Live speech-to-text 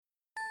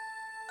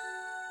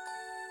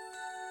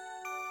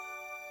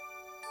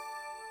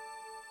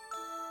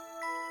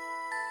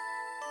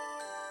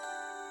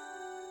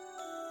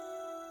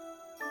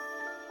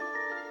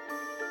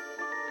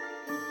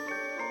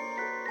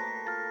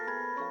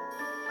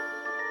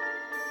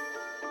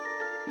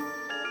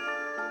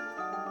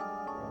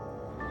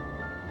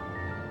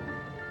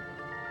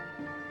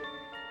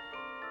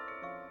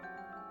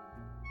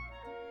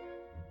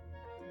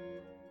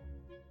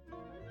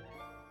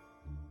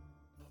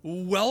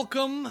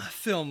Welcome,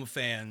 film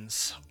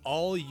fans,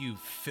 all you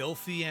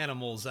filthy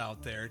animals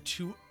out there,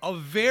 to a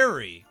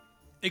very,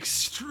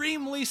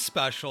 extremely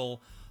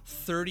special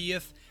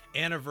 30th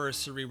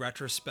anniversary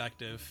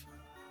retrospective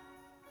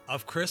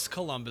of Chris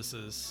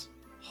Columbus's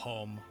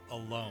Home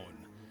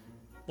Alone.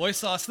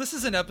 Loisos, this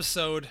is an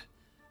episode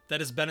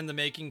that has been in the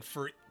making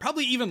for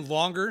probably even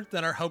longer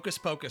than our Hocus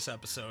Pocus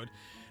episode.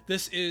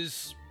 This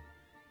is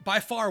by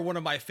far one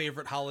of my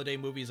favorite holiday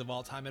movies of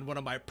all time and one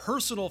of my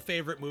personal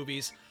favorite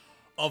movies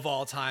of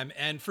all time.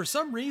 And for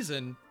some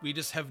reason, we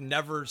just have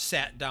never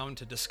sat down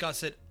to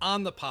discuss it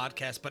on the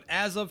podcast. But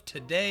as of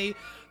today,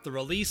 the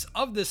release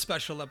of this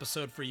special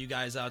episode for you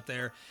guys out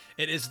there,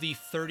 it is the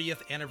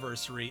 30th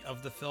anniversary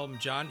of the film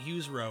John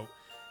Hughes wrote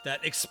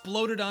that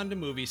exploded onto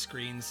movie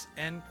screens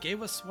and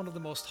gave us one of the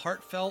most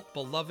heartfelt,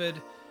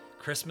 beloved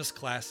Christmas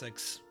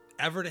classics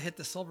ever to hit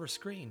the silver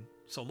screen.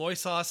 So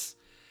Loisos,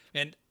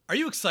 and are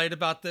you excited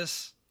about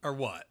this or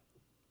what?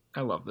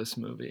 I love this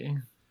movie.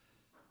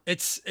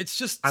 It's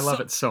just I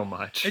love it so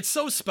much. It's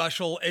so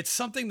special. It's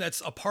something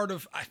that's a part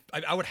of,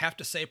 I would have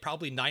to say,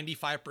 probably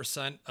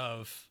 95%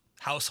 of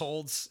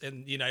households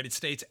in the United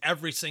States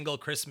every single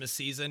Christmas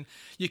season.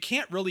 You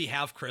can't really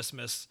have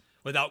Christmas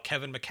without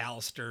Kevin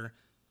McAllister.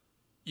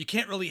 You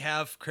can't really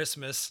have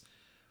Christmas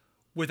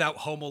without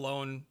Home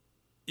Alone.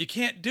 You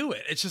can't do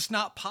it. It's just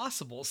not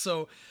possible.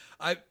 So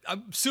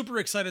I'm super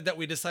excited that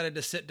we decided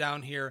to sit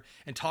down here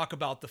and talk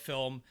about the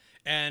film.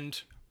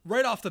 And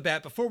right off the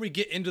bat, before we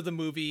get into the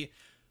movie,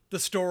 the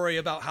story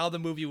about how the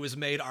movie was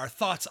made, our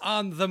thoughts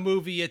on the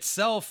movie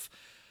itself,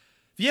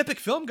 the Epic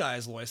Film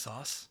Guys,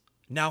 Loisos,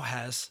 now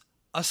has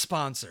a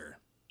sponsor.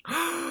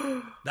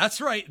 That's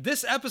right.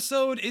 This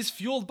episode is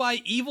fueled by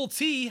Evil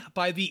Tea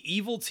by the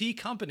Evil Tea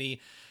Company.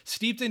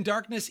 Steeped in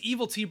darkness,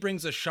 Evil Tea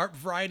brings a sharp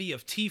variety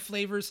of tea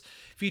flavors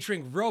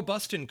featuring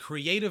robust and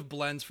creative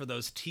blends for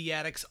those tea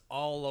addicts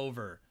all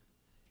over.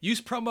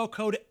 Use promo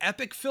code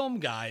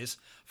EPICFilmGuys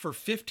for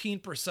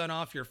 15%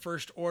 off your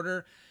first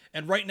order.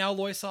 And right now,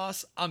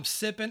 Loisos, I'm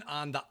sipping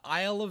on the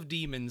Isle of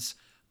Demons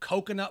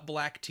coconut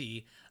black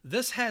tea.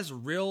 This has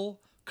real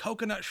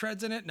coconut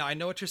shreds in it. Now, I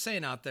know what you're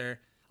saying out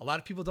there. A lot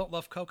of people don't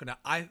love coconut.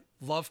 I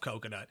love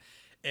coconut.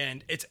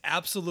 And it's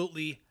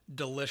absolutely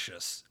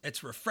delicious.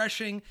 It's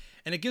refreshing,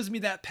 and it gives me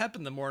that pep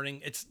in the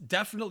morning. It's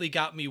definitely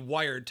got me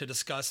wired to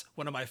discuss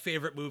one of my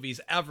favorite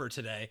movies ever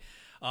today.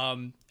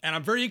 And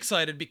I'm very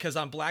excited because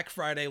on Black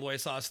Friday,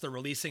 Loisos, they're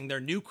releasing their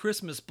new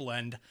Christmas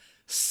blend,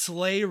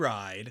 Sleigh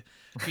Ride,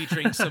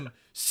 featuring some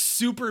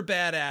super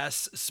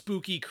badass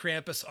spooky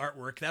Krampus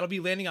artwork. That'll be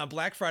landing on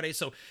Black Friday,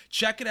 so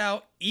check it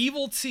out.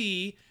 Evil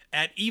Tea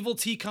at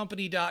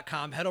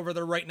evilteacompany.com. Head over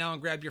there right now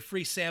and grab your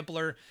free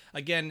sampler.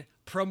 Again,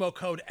 promo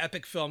code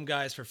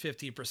EPICFilmGuys for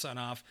 15%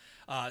 off.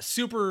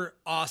 Super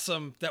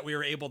awesome that we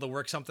were able to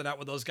work something out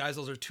with those guys.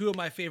 Those are two of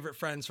my favorite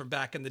friends from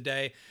back in the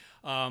day.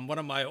 One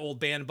of my old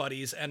band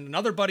buddies and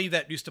another buddy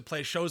that used to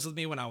play shows with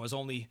me when I was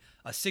only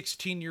a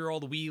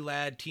 16-year-old wee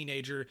lad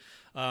teenager,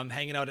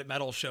 hanging out at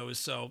metal shows.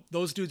 So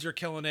those dudes are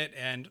killing it,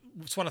 and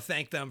just want to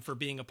thank them for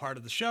being a part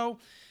of the show.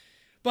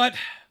 But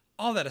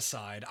all that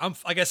aside,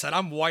 like I said,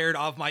 I'm wired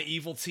off my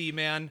Evil Tea,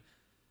 man.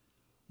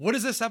 What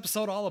is this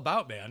episode all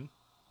about, man?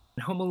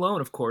 Home Alone,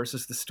 of course,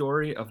 is the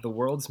story of the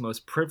world's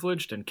most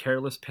privileged and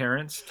careless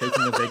parents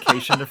taking a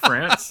vacation to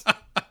France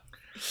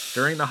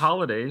during the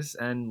holidays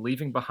and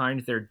leaving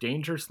behind their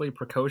dangerously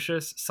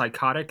precocious,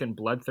 psychotic, and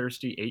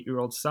bloodthirsty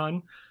 8-year-old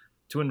son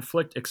to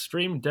inflict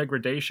extreme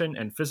degradation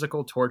and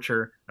physical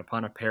torture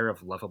upon a pair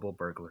of lovable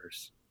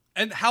burglars.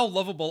 And how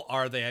lovable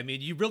are they? I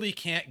mean, you really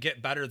can't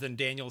get better than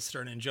Daniel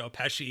Stern and Joe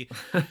Pesci.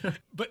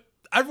 But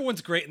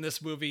everyone's great in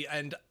this movie,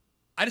 and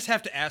I just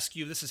have to ask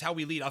you, this is how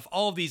we lead off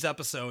all of these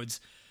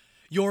episodes,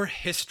 your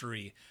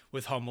history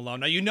with Home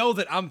Alone. Now, you know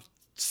that I'm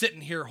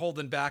sitting here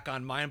holding back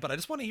on mine, but I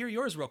just want to hear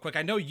yours real quick.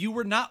 I know you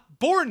were not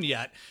born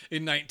yet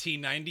in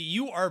 1990.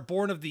 You are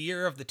born of the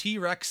year of the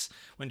T-Rex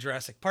when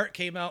Jurassic Park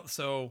came out.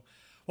 So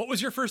what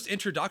was your first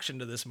introduction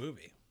to this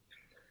movie?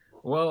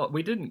 Well,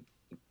 we didn't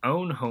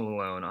own Home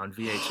Alone on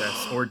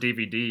VHS or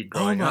DVD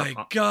growing up. Oh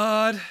my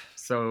God.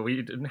 So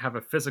we didn't have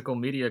a physical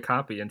media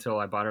copy until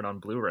I bought it on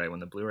Blu-ray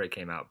when the Blu-ray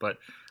came out. But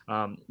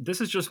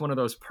this is just one of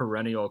those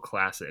perennial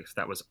classics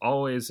that was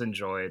always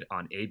enjoyed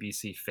on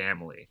ABC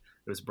Family.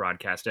 It was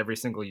broadcast every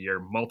single year,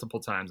 multiple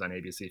times on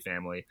ABC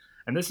Family.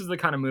 And this is the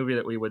kind of movie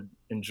that we would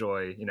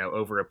enjoy,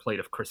 over a plate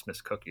of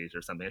Christmas cookies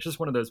or something. It's just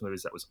one of those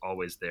movies that was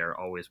always there,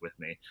 always with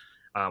me.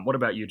 What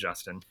about you,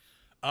 Justin?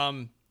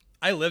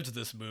 I lived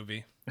this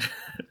movie.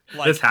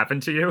 Like, this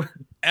happened to you?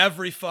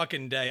 Every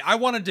fucking day. I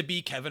wanted to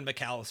be Kevin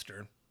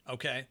McAllister,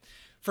 okay?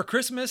 For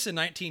Christmas in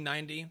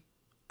 1990,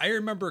 I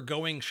remember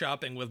going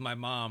shopping with my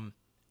mom,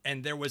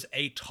 and there was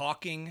a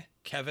talking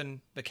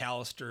Kevin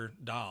McAllister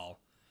doll.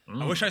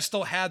 I wish I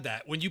still had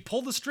that. When you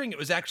pull the string, it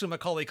was actually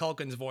Macaulay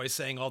Culkin's voice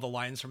saying all the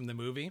lines from the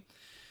movie.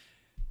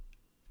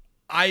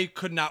 I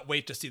could not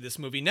wait to see this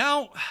movie.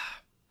 Now,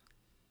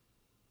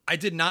 I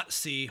did not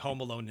see Home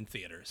Alone in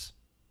theaters.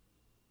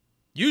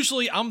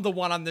 Usually I'm the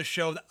one on this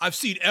show that I've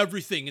seen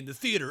everything in the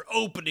theater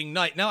opening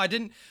night. No, I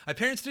didn't. My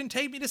parents didn't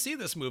take me to see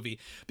this movie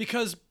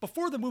because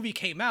before the movie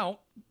came out,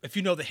 if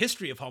you know the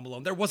history of Home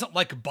Alone, there wasn't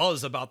like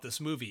buzz about this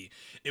movie.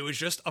 It was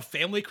just a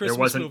family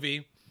Christmas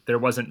movie. There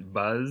wasn't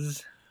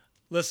buzz.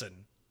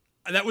 Listen,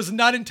 that was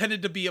not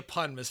intended to be a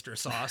pun, Mr.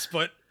 Sauce,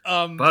 but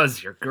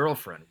Buzz, your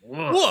girlfriend.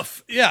 Woof.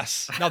 Woof.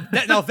 Yes. Now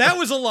that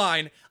was a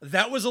line.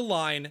 That was a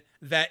line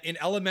that in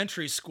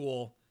elementary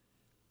school,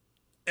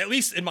 at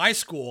least in my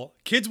school,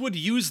 kids would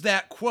use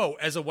that quote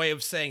as a way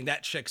of saying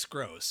that chick's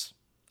gross.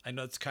 I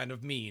know it's kind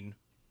of mean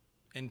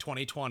in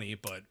 2020,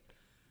 but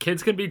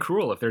kids can be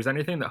cruel. If there's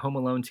anything that Home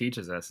Alone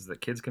teaches us, is that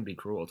kids can be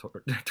cruel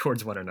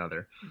towards one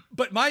another.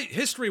 But my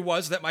history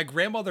was that my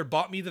grandmother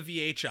bought me the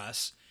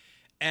VHS,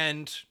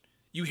 and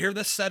you hear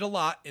this said a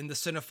lot in the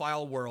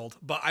cinephile world,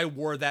 but I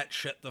wore that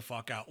shit the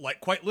fuck out. Like,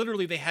 quite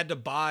literally, they had to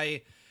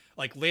buy,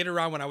 like, later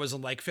on when I was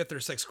in, like, 5th or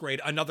 6th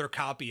grade, another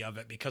copy of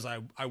it because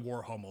I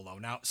wore Home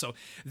Alone out. So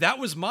that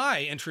was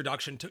my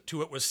introduction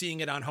to it, was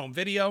seeing it on home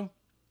video,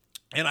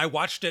 and I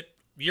watched it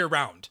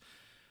year-round.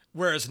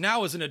 Whereas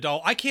now, as an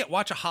adult, I can't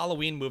watch a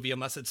Halloween movie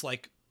unless it's,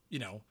 like, you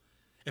know,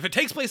 if it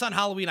takes place on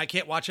Halloween, I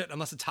can't watch it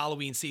unless it's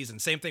Halloween season.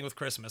 Same thing with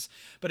Christmas.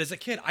 But as a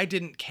kid, I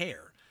didn't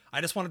care. I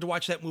just wanted to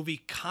watch that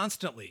movie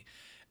constantly.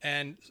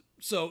 And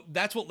so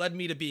that's what led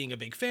me to being a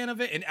big fan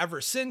of it. And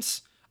ever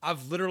since,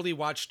 I've literally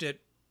watched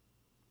it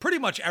pretty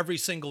much every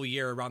single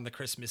year around the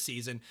Christmas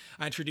season.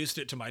 I introduced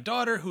it to my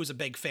daughter, who's a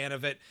big fan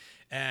of it.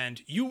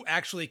 And you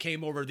actually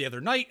came over the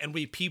other night and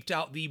we peeped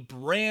out the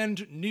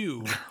brand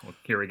new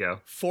here we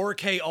go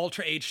 4K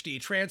Ultra HD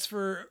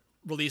transfer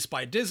released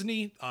by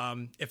Disney.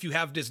 If you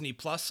have Disney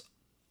Plus,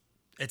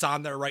 it's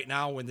on there right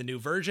now in the new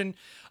version.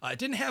 It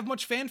didn't have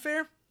much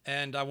fanfare.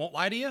 And I won't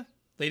lie to you,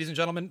 ladies and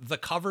gentlemen, the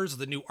covers,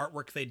 the new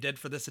artwork they did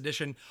for this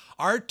edition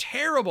are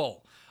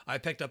terrible. I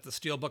picked up the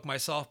Steelbook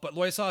myself, but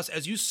Loy Sauce,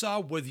 as you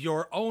saw with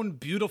your own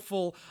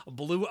beautiful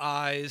blue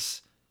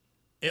eyes,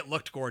 it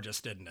looked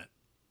gorgeous, didn't it?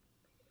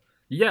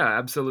 Yeah,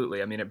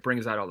 absolutely. I mean, it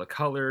brings out all the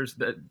colors.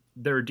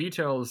 There are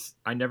details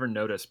I never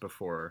noticed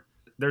before.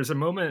 There's a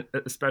moment,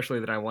 especially,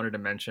 that I wanted to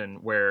mention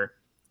where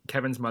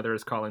Kevin's mother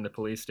is calling the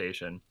police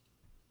station.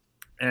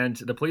 And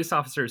the police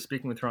officer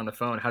speaking with her on the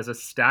phone has a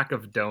stack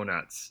of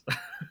donuts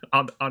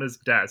on his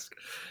desk.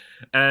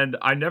 And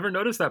I never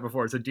noticed that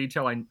before. It's a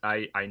detail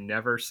I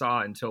never saw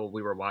until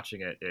we were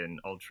watching it in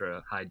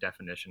ultra high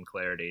definition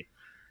clarity.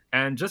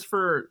 And just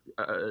for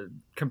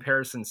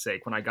comparison's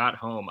sake, when I got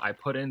home, I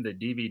put in the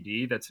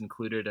DVD that's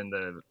included in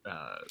the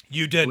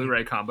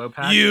Blu-ray combo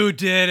pack. You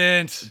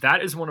didn't.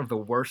 That is one of the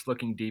worst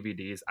looking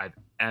DVDs I've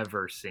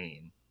ever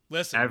seen.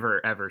 Listen.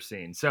 Ever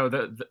seen. So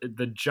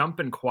the jump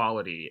in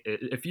quality,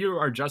 if you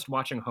are just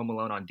watching Home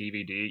Alone on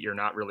DVD, you're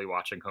not really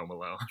watching Home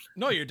Alone.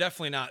 No, you're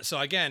definitely not. So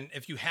again,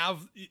 if you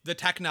have the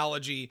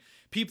technology,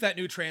 peep that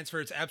new transfer.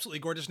 It's absolutely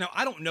gorgeous. Now,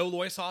 I don't know,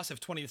 Loy Sauce, if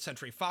 20th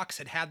Century Fox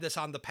had this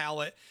on the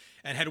palette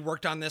and had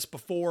worked on this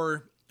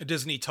before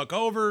Disney took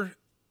over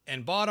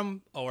and bought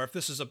them, or if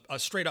this is a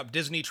straight up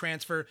Disney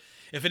transfer.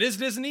 If it is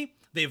Disney,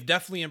 they've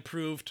definitely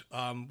improved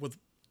with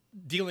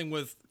dealing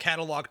with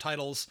catalog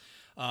titles.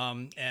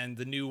 And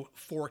the new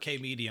 4K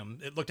medium.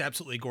 It looked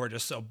absolutely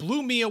gorgeous. So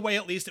blew me away.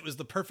 At least it was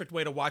the perfect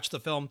way to watch the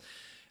film.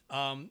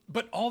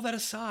 But all that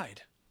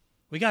aside,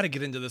 we got to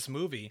get into this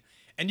movie.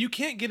 And you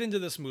can't get into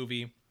this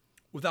movie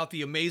without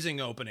the amazing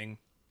opening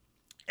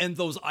and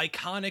those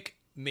iconic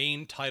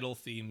main title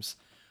themes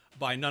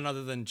by none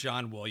other than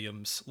John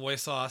Williams. Loy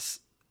Sauce,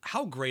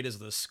 how great is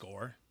this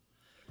score?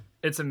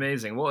 It's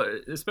amazing. Well,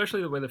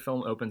 especially the way the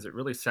film opens, it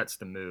really sets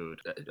the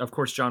mood. Of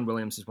course, John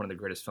Williams is one of the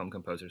greatest film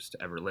composers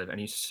to ever live, and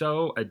he's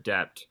so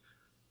adept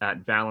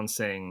at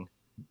balancing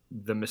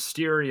the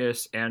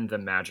mysterious and the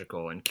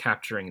magical and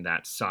capturing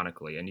that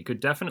sonically. And you could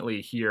definitely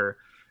hear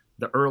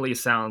the early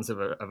sounds of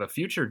a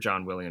future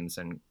John Williams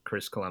and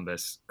Chris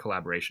Columbus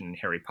collaboration in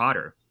Harry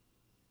Potter.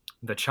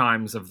 The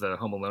chimes of the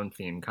Home Alone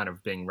theme kind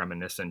of being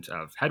reminiscent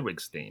of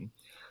Hedwig's theme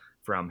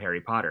from Harry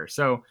Potter.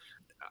 So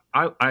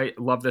I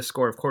love this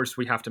score. Of course,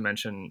 we have to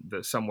mention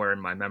the Somewhere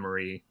in My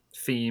Memory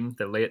theme,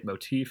 the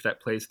leitmotif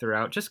that plays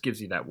throughout, just gives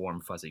you that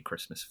warm, fuzzy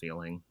Christmas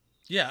feeling.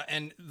 Yeah,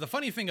 and the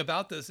funny thing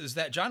about this is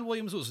that John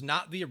Williams was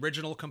not the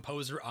original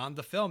composer on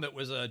the film. It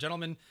was a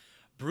gentleman,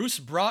 Bruce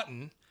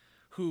Broughton,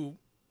 who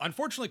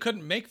unfortunately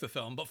couldn't make the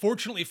film, but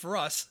fortunately for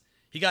us,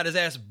 he got his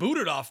ass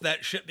booted off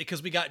that shit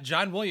because we got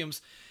John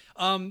Williams.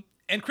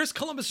 And Chris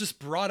Columbus just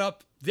brought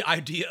up the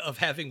idea of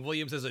having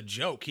Williams as a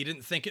joke. He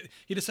didn't think it.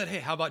 He just said, hey,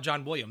 how about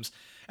John Williams?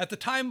 At the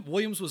time,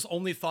 Williams was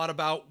only thought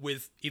about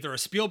with either a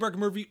Spielberg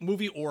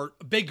movie or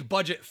big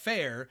budget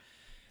fare.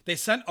 They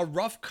sent a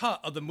rough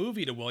cut of the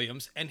movie to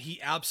Williams, and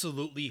he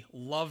absolutely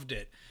loved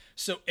it.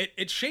 So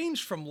it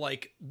changed from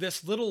like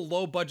this little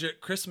low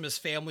budget Christmas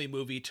family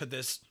movie to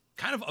this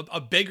kind of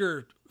a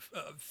bigger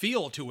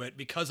feel to it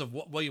because of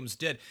what Williams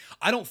did.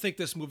 I don't think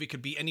this movie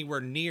could be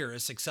anywhere near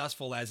as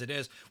successful as it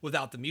is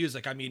without the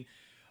music. I mean,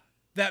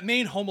 that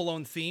main Home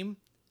Alone theme,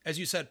 as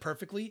you said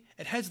perfectly,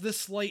 it has this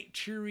slight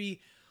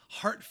cheery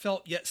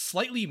heartfelt yet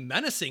slightly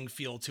menacing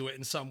feel to it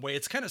in some way.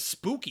 It's kind of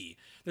spooky.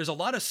 There's a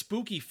lot of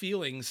spooky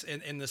feelings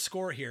in the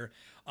score here.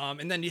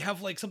 And then you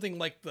have like something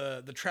like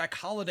the track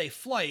Holiday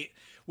Flight,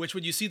 which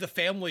when you see the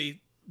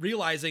family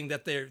realizing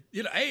that they're,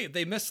 hey,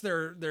 they missed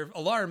their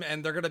alarm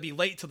and they're going to be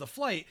late to the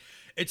flight.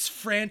 It's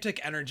frantic,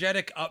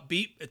 energetic,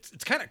 upbeat.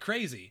 It's kind of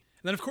crazy.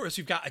 And then, of course,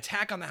 you've got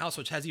Attack on the House,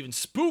 which has even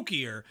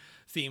spookier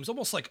themes,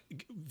 almost like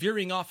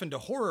veering off into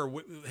horror,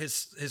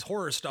 his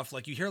horror stuff.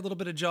 Like you hear a little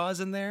bit of Jaws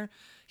in there,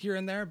 here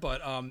and there.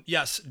 But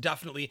yes,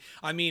 definitely.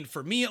 I mean,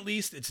 for me at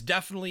least, it's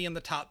definitely in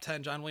the top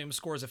 10 John Williams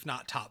scores, if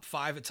not top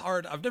 5. It's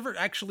hard. I've never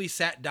actually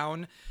sat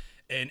down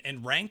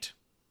and ranked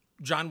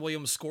John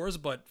Williams scores,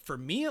 but for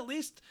me at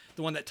least,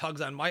 the one that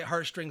tugs on my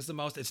heartstrings the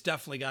most, it's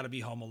definitely got to be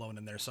Home Alone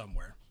in there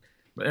somewhere.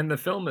 And the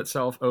film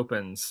itself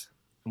opens,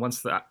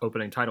 once the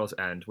opening titles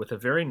end, with a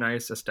very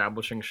nice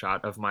establishing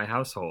shot of my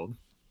household.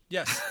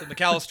 Yes, the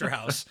McAllister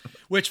house,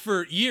 which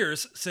for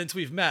years since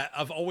we've met,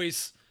 I've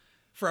always,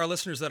 for our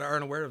listeners that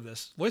aren't aware of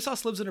this,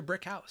 Loisas lives in a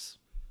brick house,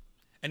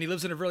 and he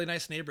lives in a really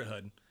nice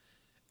neighborhood.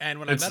 And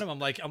when I met him, I'm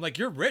like,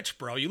 you're rich,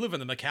 bro. You live in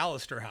the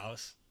McAllister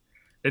house.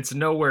 It's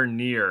nowhere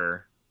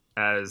near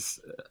as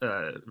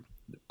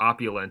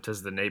opulent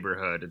as the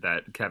neighborhood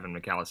that Kevin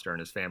McAllister and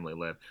his family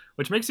live,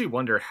 which makes you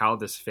wonder how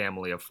this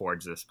family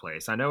affords this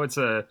place. I know it's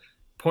a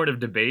point of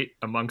debate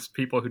amongst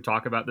people who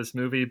talk about this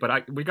movie,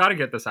 but we got to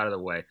get this out of the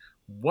way.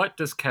 What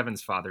does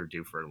Kevin's father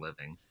do for a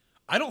living?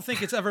 I don't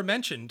think it's ever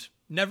mentioned,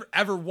 never,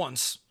 ever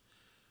once,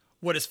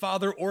 what his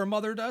father or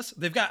mother does.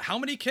 They've got how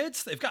many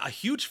kids? They've got a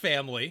huge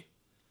family.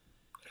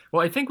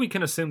 Well, I think we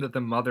can assume that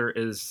the mother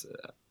is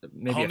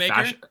maybe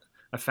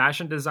a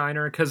fashion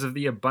designer because of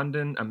the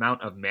abundant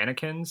amount of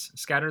mannequins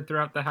scattered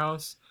throughout the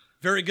house.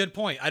 Very good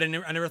point. I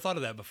never thought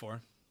of that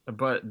before.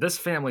 But this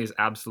family is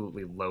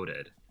absolutely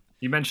loaded.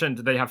 You mentioned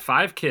they have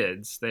 5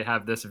 kids. They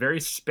have this very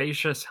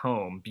spacious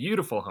home,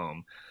 beautiful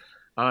home.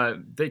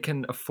 They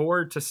can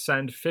afford to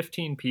send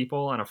 15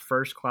 people on a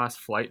first-class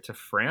flight to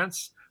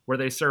France, where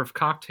they serve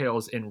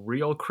cocktails in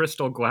real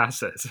crystal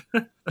glasses.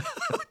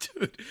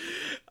 Dude.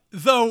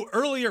 Though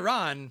earlier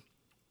on,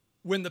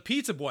 when the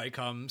pizza boy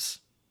comes,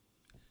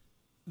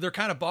 they're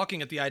kind of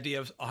balking at the idea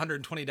of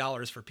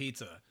 $120 for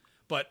pizza.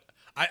 But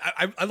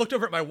I looked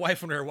over at my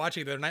wife when we were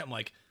watching it the other night. I'm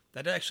like,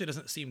 that actually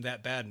doesn't seem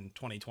that bad in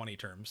 2020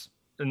 terms.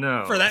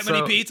 No. For that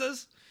many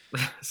pizzas?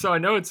 So I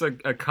know it's a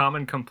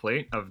common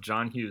complaint of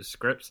John Hughes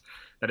scripts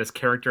that his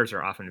characters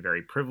are often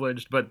very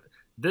privileged, but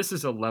this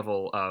is a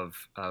level of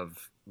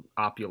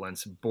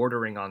opulence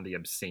bordering on the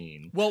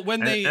obscene. Well,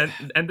 when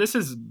and this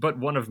is but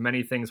one of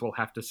many things we'll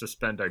have to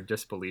suspend our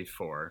disbelief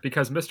for,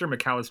 because Mr.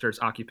 McAllister's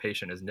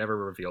occupation is never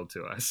revealed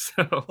to us.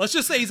 So. Let's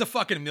just say he's a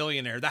fucking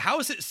millionaire. The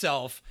house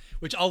itself,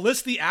 which I'll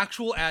list the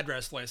actual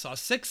address I saw,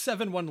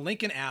 671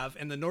 Lincoln Ave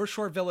in the North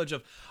Shore village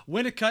of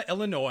Winnetka,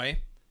 Illinois,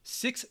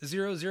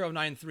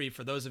 60093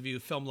 for those of you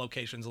film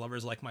locations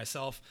lovers like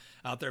myself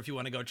out there if you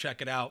want to go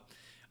check it out.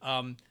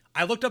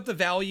 I looked up the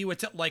value.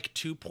 It's at like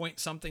 2 point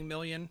something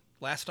million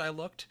last I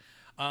looked.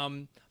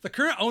 The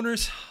current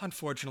owners,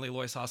 unfortunately,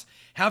 Loisas,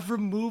 have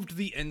removed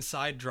the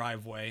inside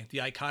driveway, the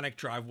iconic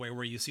driveway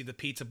where you see the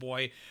pizza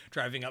boy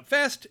driving up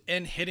fast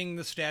and hitting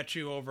the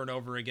statue over and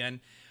over again.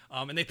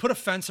 And they put a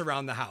fence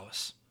around the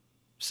house.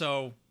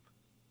 So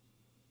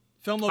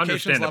film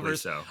locations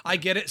lovers, so. I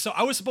get it. So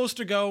I was supposed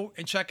to go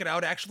and check it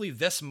out actually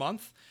this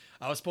month.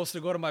 I was supposed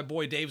to go to my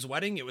boy Dave's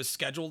wedding. It was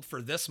scheduled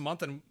for this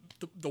month, and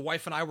the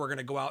wife and I were going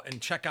to go out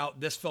and check out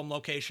this film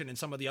location and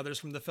some of the others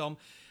from the film.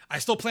 I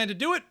still plan to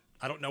do it.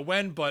 I don't know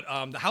when, but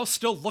the house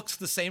still looks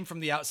the same from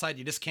the outside.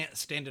 You just can't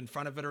stand in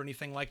front of it or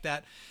anything like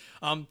that.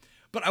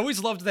 But I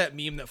always loved that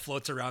meme that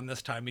floats around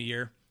this time of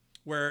year,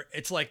 where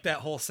it's like that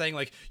whole saying,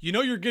 like, you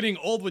know, you're getting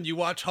old when you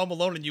watch Home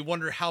Alone and you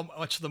wonder how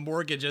much the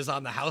mortgage is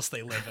on the house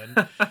they live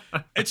in.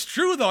 It's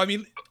true, though. I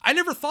mean, I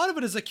never thought of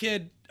it as a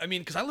kid. I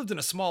mean, because I lived in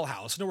a small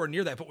house, nowhere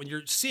near that. But when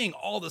you're seeing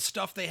all the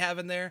stuff they have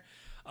in there,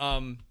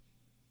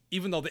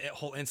 even though the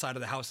whole inside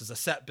of the house is a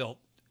set built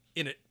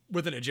in it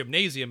within a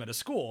gymnasium at a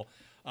school,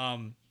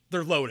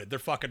 they're loaded. They're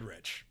fucking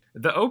rich.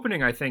 The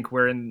opening, I think,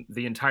 wherein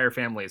the entire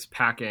family is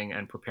packing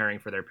and preparing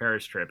for their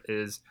Paris trip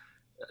is,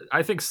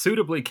 I think,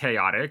 suitably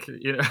chaotic.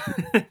 You know,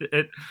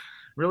 it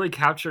really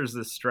captures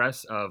the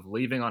stress of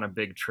leaving on a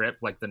big trip,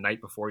 like the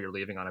night before you're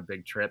leaving on a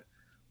big trip.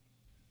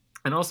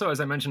 And also, as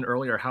I mentioned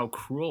earlier, how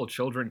cruel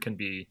children can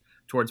be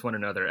towards one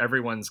another.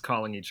 Everyone's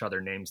calling each other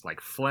names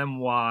like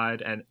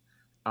flemwad and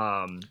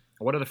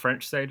what do the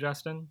French say,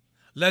 Justin?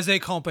 Les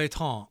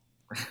incompétents.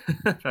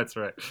 That's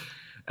right.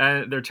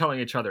 And they're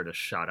telling each other to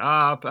shut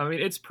up. I mean,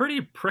 it's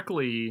pretty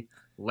prickly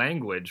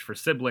language for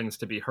siblings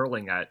to be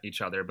hurling at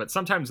each other, but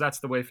sometimes that's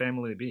the way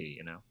family be,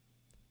 you know?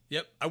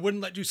 Yep. I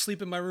wouldn't let you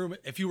sleep in my room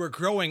if you were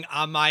growing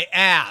on my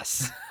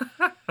ass.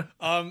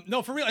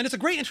 No, for real. And it's a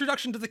great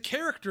introduction to the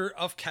character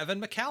of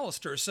Kevin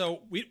McAllister.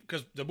 So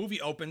because the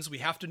movie opens, we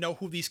have to know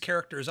who these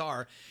characters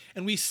are.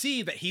 And we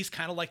see that he's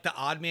kind of like the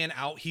odd man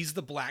out. He's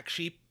the black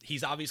sheep.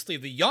 He's obviously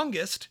the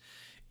youngest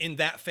in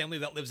that family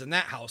that lives in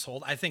that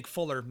household. I think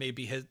Fuller may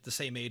be the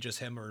same age as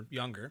him or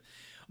younger.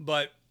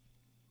 But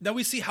Then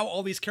we see how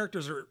all these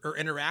characters are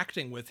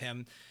interacting with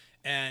him.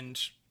 And,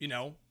 you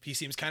know, he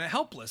seems kind of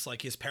helpless.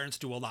 Like, his parents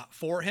do a lot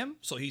for him,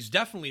 so he's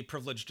definitely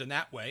privileged in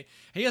that way.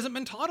 He hasn't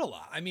been taught a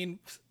lot. I mean,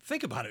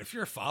 think about it. If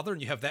you're a father and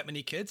you have that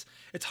many kids,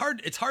 it's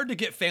hard to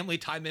get family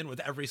time in with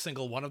every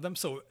single one of them.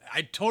 So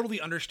I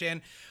totally understand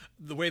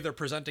the way they're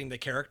presenting the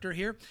character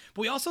here.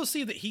 But we also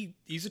see that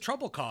he's a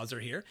trouble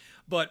causer here.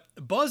 But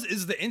Buzz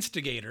is the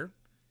instigator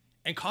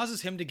and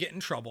causes him to get in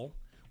trouble,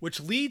 which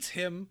leads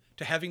him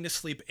to having to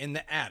sleep in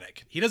the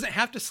attic. He doesn't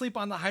have to sleep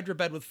on the Hydra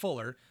bed with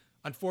Fuller,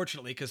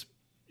 unfortunately, because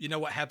you know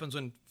what happens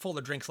when Fuller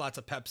drinks lots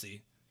of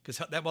Pepsi, because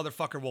that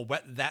motherfucker will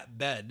wet that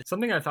bed.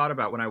 Something I thought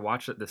about when I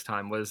watched it this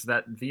time was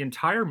that the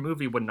entire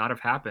movie would not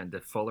have happened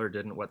if Fuller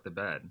didn't wet the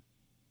bed.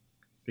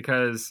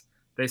 Because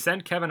they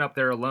send Kevin up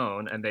there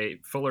alone, and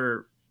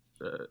Fuller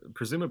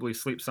presumably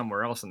sleeps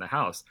somewhere else in the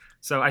house.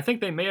 So I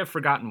think they may have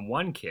forgotten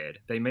one kid.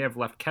 They may have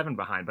left Kevin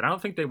behind, but I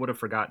don't think they would have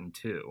forgotten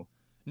two.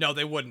 No,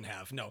 they wouldn't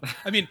have. No.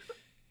 I mean,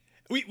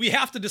 we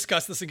have to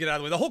discuss this and get out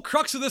of the way. The whole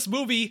crux of this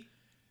movie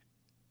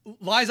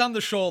lies on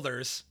the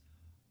shoulders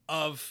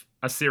of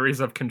a series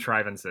of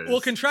contrivances.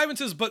 Well,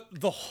 contrivances, but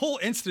the whole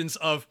instance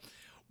of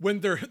when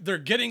they're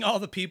getting all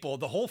the people,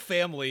 the whole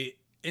family,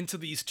 into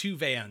these two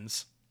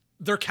vans,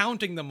 they're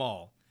counting them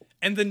all.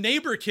 And the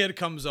neighbor kid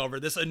comes over,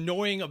 this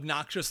annoying,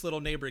 obnoxious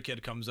little neighbor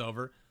kid comes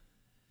over.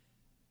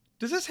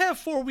 Does this have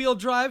four-wheel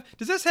drive?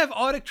 Does this have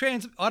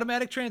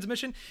automatic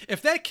transmission?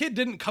 If that kid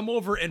didn't come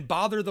over and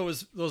bother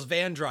those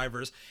van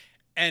drivers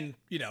and,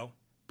 you know,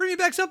 bring me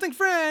back something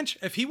French,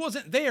 if he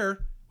wasn't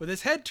there with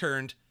his head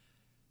turned,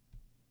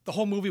 the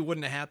whole movie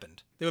wouldn't have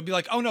happened. They would be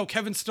like, oh no,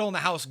 Kevin's still in the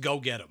house, go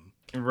get him.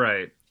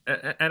 Right.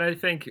 And I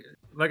think,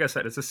 like I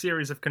said, it's a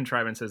series of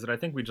contrivances that I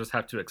think we just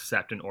have to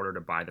accept in order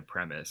to buy the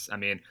premise. I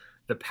mean,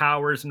 the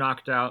power's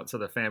knocked out, so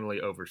the family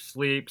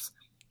oversleeps.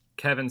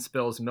 Kevin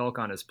spills milk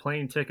on his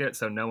plane ticket,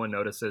 so no one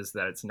notices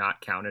that it's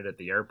not counted at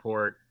the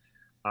airport.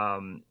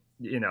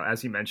 You know,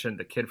 as you mentioned,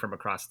 the kid from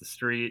across the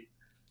street.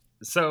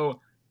 So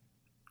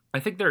I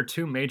think there are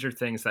two major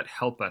things that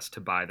help us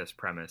to buy this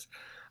premise.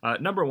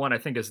 Number one, I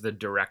think, is the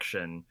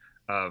direction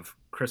of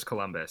Chris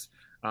Columbus.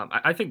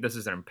 I think this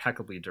is an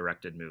impeccably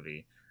directed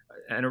movie.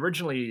 And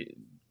originally,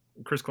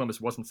 Chris Columbus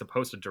wasn't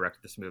supposed to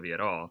direct this movie at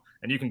all.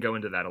 And you can go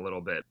into that a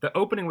little bit. The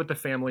opening with the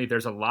family,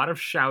 there's a lot of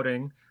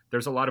shouting.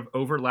 There's a lot of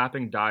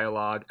overlapping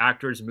dialogue,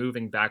 actors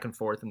moving back and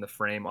forth in the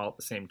frame all at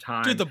the same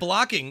time. Dude, the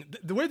blocking,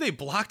 the way they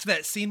blocked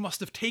that scene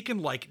must have taken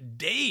like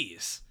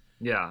days.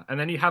 Yeah, and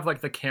then you have like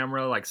the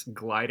camera like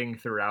gliding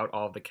throughout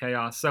all the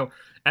chaos. So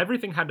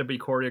everything had to be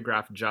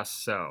choreographed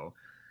just so.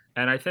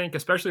 And I think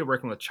especially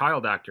working with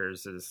child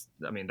actors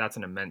that's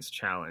an immense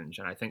challenge.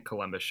 And I think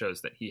Columbus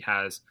shows that he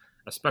has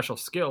a special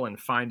skill in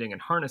finding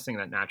and harnessing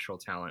that natural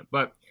talent.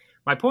 But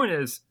my point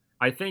is,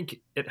 I think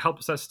it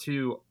helps us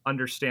to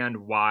understand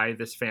why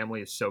this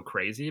family is so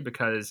crazy,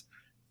 because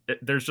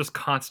there's just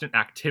constant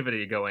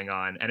activity going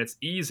on and it's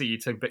easy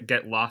to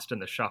get lost in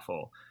the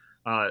shuffle.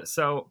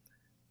 So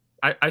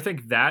I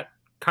think that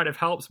kind of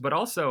helps, but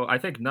also I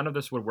think none of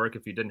this would work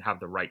if you didn't have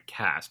the right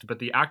cast, but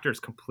the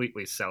actors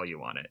completely sell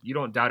you on it. You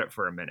don't doubt it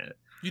for a minute.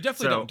 You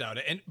definitely don't doubt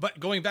it.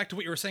 But going back to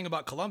what you were saying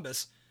about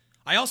Columbus,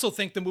 I also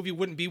think the movie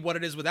wouldn't be what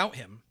it is without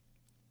him.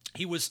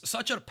 He was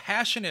such a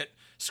passionate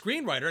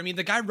screenwriter. I mean,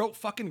 the guy wrote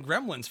fucking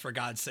Gremlins, for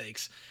God's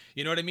sakes.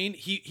 You know what I mean?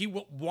 He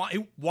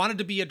wanted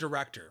to be a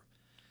director,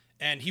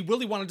 and he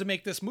really wanted to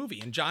make this movie,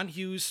 and John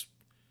Hughes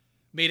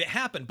made it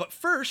happen. But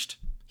first,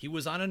 he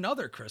was on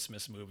another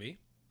Christmas movie,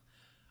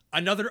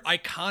 another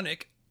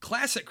iconic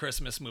classic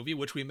Christmas movie,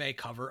 which we may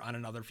cover on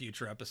another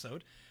future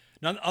episode,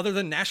 none other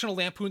than National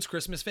Lampoon's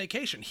Christmas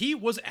Vacation. He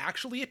was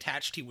actually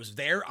attached. He was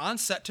there on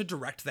set to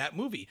direct that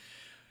movie.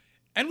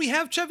 And we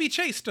have Chevy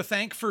Chase to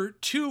thank for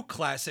two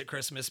classic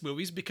Christmas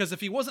movies, because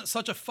if he wasn't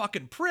such a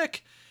fucking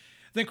prick,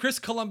 then Chris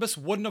Columbus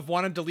wouldn't have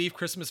wanted to leave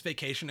Christmas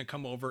Vacation and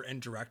come over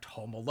and direct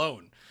Home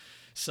Alone.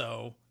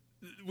 So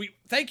we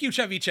thank you,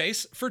 Chevy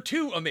Chase, for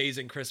two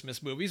amazing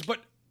Christmas movies.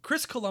 But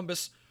Chris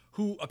Columbus,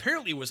 who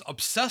apparently was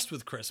obsessed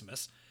with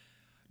Christmas,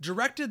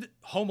 directed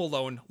Home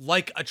Alone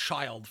like a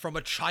child, from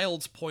a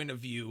child's point of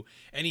view,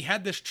 and he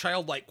had this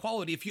childlike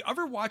quality. If you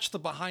ever watch the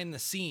behind the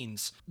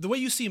scenes, the way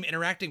you see him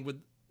interacting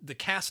with the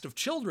cast of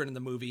children in the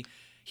movie,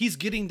 he's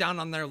getting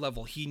down on their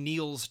level. He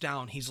kneels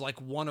down. He's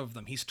like one of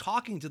them. He's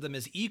talking to them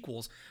as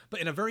equals, but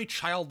in a very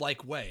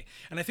childlike way.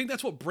 And I think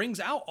that's what brings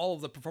out all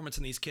of the performance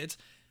in these kids.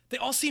 They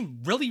all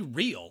seem really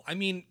real. I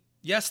mean,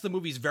 yes, the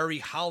movie's very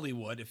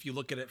Hollywood if you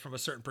look at it from a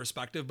certain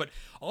perspective, but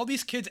all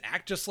these kids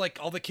act just like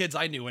all the kids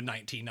I knew in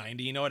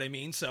 1990, you know what I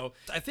mean? So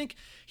I think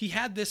he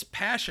had this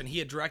passion. He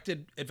had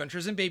directed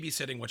Adventures in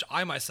Babysitting, which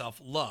I myself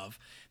love.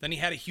 Then he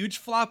had a huge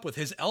flop with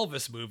his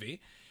Elvis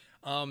movie.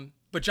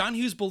 But John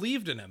Hughes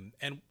believed in him,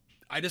 and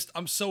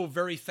I'm so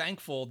very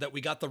thankful that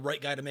we got the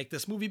right guy to make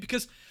this movie,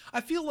 because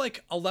I feel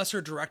like a lesser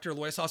director,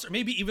 Lois Sauce, or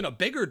maybe even a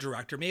bigger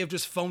director, may have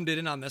just phoned it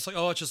in on this, like,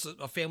 oh, it's just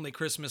a family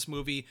Christmas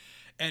movie,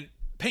 and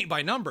paint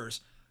by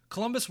numbers.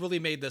 Columbus really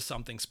made this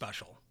something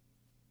special.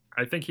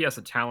 I think he has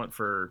a talent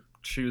for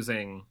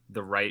choosing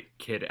the right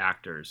kid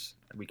actors.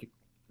 We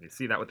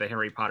see that with the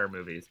Harry Potter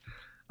movies.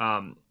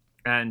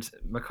 And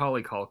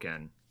Macaulay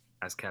Culkin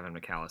as Kevin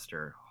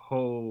McAllister.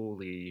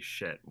 Holy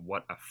shit,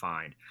 what a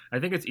find. I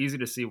think it's easy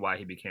to see why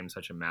he became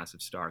such a massive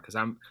star, because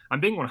I'm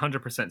being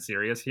 100%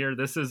 serious here.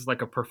 This is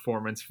like a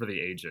performance for the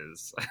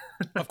ages.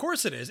 Of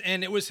course it is.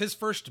 And it was his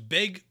first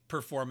big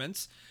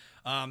performance.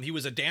 He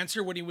was a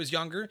dancer when he was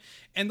younger.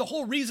 And the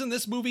whole reason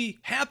this movie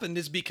happened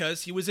is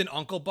because he was in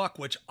Uncle Buck,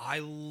 which I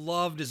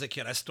loved as a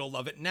kid. I still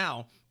love it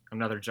now.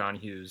 Another John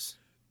Hughes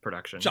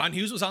production. John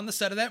Hughes was on the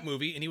set of that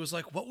movie, and he was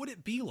like, what would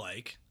it be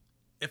like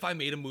if I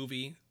made a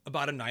movie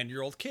about a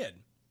 9-year-old kid?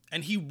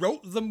 And he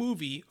wrote the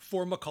movie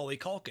for Macaulay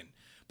Culkin.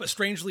 But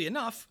strangely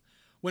enough,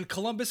 when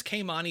Columbus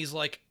came on, he's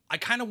like, I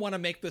kind of want to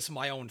make this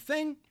my own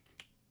thing.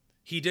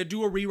 He did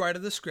do a rewrite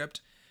of the script,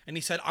 and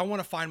he said, I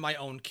want to find my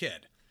own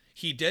kid.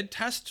 He did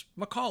test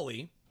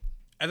Macaulay,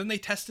 and then they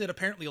tested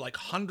apparently like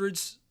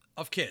hundreds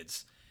of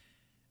kids.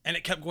 And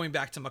it kept going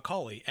back to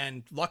Macaulay.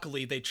 And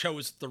luckily, they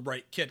chose the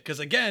right kid. Because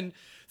again,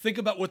 think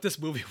about what this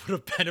movie would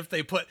have been if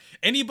they put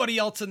anybody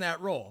else in that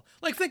role.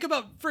 Like, think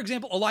about, for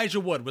example, Elijah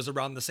Wood was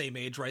around the same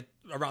age, right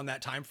around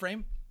that time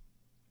frame.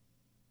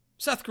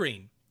 Seth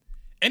Green.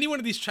 Any one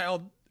of these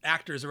child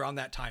actors around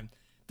that time,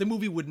 the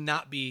movie would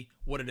not be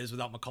what it is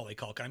without Macaulay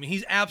Culkin. I mean,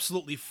 he's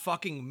absolutely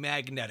fucking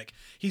magnetic.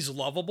 He's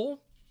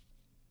lovable.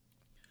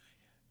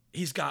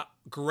 He's got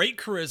great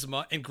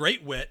charisma and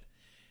great wit.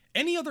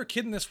 Any other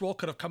kid in this role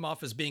could have come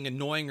off as being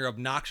annoying or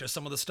obnoxious,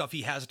 some of the stuff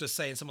he has to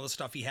say and some of the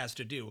stuff he has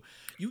to do.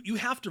 You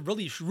have to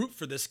really root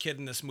for this kid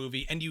in this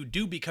movie, and you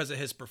do because of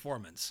his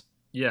performance.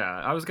 Yeah,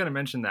 I was going to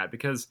mention that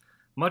because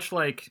much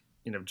like,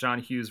 John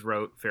Hughes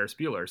wrote Ferris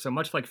Bueller, so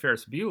much like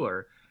Ferris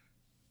Bueller,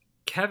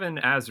 Kevin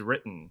as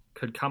written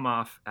could come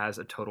off as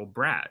a total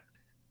brat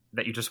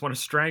that you just want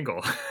to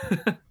strangle.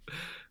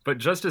 But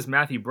just as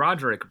Matthew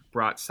Broderick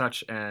brought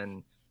such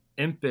an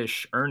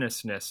impish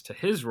earnestness to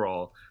his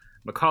role,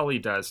 Macaulay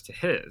does to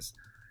his.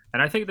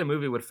 And I think the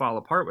movie would fall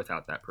apart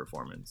without that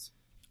performance.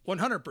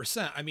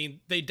 100%. I mean,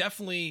 they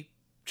definitely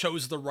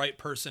chose the right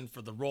person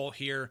for the role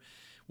here,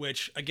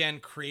 which again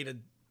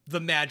created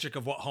the magic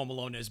of what Home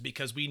Alone is,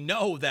 because we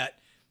know that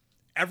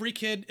every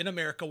kid in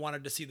America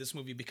wanted to see this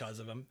movie because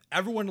of him.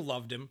 Everyone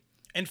loved him,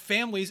 and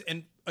families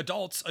and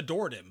adults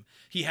adored him.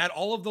 He had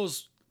all of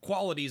those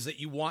qualities that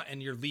you want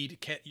in your lead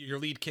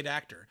kid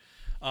actor.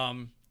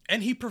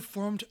 And he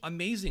performed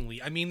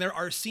amazingly. I mean, there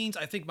are scenes,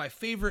 I think my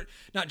favorite,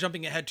 not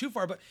jumping ahead too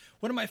far, but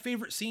one of my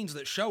favorite scenes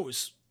that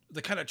shows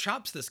the kind of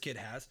chops this kid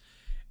has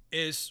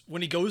is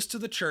when he goes to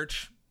the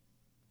church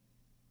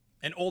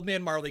and Old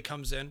Man Marley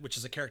comes in, which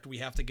is a character we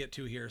have to get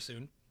to here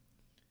soon.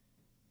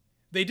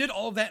 They did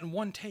all of that in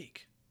one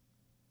take.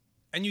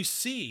 And you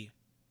see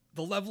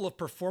the level of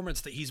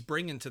performance that he's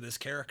bringing to this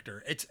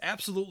character. It's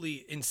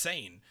absolutely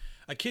insane.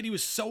 A kid, he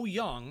was so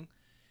young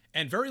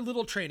and very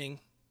little training,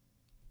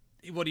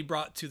 what he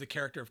brought to the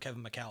character of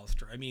Kevin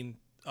McAllister. I mean,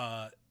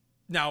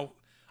 now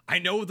I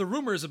know the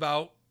rumors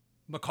about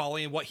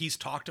Macaulay and what he's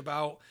talked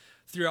about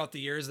throughout the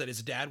years, that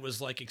his dad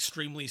was like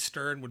extremely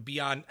stern, would be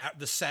on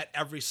the set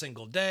every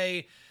single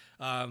day,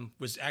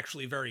 was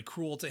actually very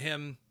cruel to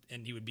him,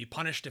 and he would be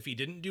punished if he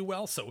didn't do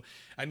well. So,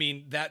 I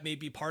mean, that may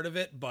be part of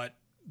it, but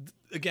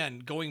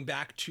again, going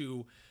back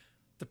to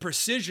the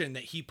precision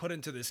that he put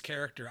into this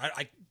character,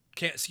 I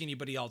can't see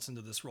anybody else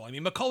into this role. I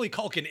mean, Macaulay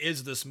Culkin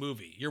is this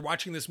movie. You're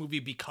watching this movie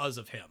because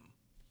of him.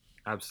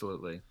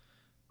 Absolutely.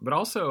 But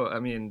also, I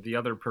mean, the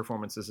other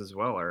performances as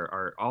well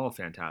are all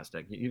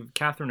fantastic.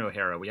 Catherine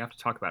O'Hara, we have to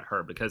talk about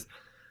her because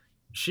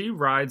she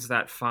rides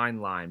that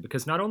fine line,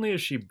 because not only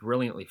is she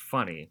brilliantly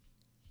funny,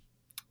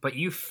 but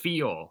you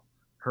feel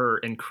her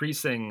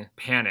increasing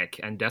panic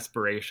and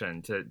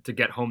desperation to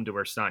get home to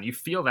her son. You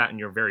feel that in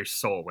your very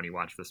soul when you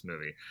watch this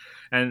movie.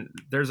 And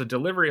there's a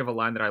delivery of a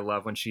line that I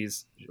love when she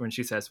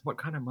says, "What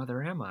kind of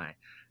mother am I?"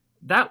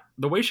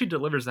 The way she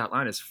delivers that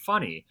line is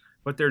funny,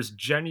 but there's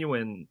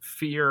genuine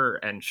fear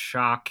and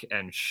shock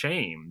and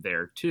shame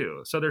there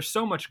too. So there's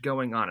so much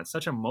going on. It's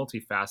such a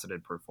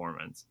multifaceted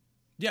performance.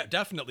 Yeah,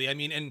 definitely. I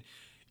mean, and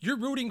you're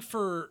rooting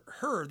for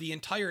her the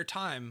entire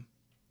time,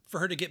 for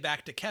her to get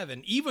back to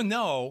Kevin, even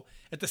though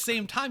at the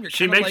same time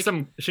she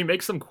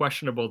makes some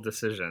questionable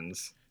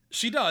decisions.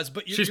 She does,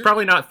 but she's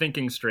probably not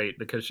thinking straight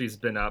because she's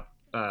been up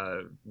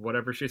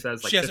whatever she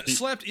says, like she hasn't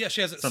slept. Yeah,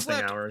 she hasn't something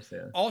slept. Hours.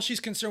 Yeah. All she's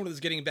concerned with is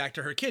getting back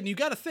to her kid. And you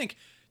got to think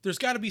there's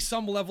got to be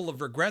some level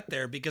of regret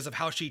there because of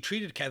how she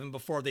treated Kevin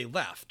before they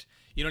left.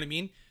 You know what I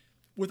mean?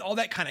 With all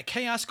that kind of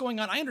chaos going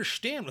on, I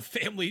understand with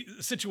family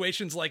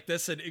situations like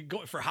this and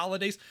for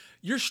holidays,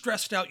 you're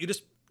stressed out. You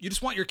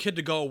just want your kid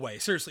to go away.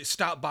 Seriously,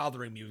 stop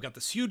bothering me. You've got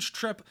this huge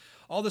trip,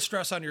 all the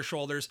stress on your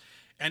shoulders,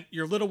 and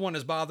your little one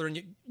is bothering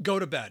you. Go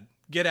to bed.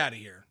 Get out of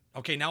here.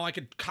 Okay, now I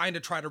could kind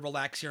of try to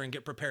relax here and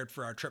get prepared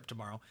for our trip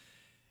tomorrow.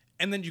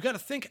 And then you got to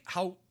think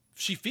how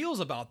she feels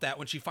about that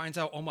when she finds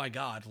out, oh my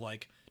God,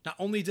 like, not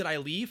only did I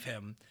leave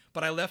him,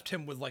 but I left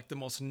him with like the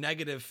most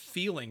negative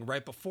feeling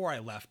right before I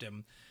left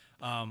him.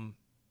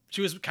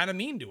 She was kind of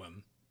mean to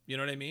him. You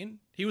know what I mean?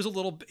 He was a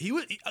little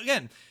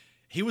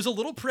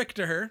prick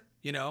to her,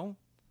 you know?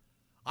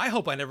 I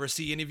hope I never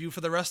see any of you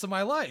for the rest of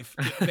my life,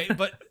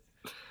 but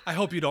I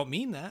hope you don't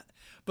mean that.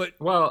 But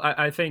Well,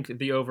 I think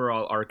the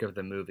overall arc of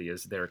the movie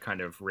is their kind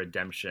of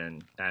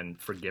redemption and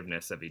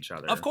forgiveness of each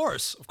other. of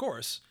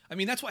course. I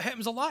mean, that's what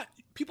happens a lot.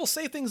 People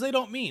say things they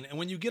don't mean. And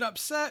when you get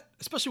upset,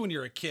 especially when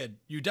you're a kid,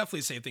 you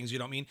definitely say things you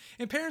don't mean.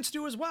 And parents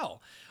do as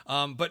well.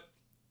 But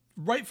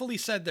rightfully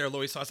said there,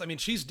 Lois Sauce. I mean,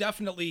 she's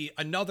definitely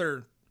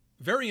another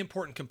very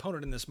important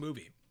component in this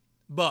movie.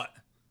 But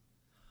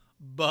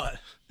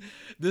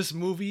this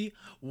movie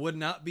would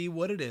not be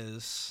what it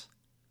is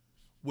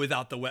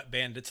without the Wet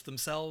Bandits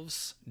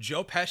themselves.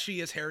 Joe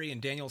Pesci as Harry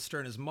and Daniel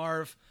Stern as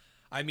Marv.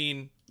 I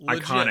mean,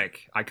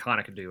 legit.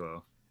 Iconic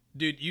duo.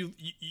 Dude,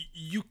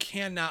 you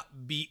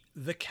cannot beat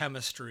the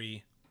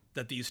chemistry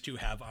that these two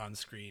have on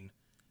screen.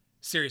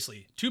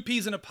 Seriously, two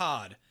peas in a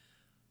pod.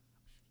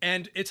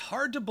 And it's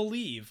hard to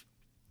believe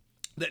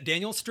that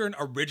Daniel Stern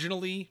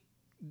originally,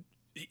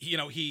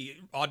 he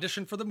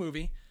auditioned for the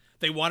movie.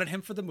 They wanted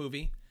him for the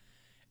movie.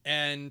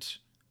 And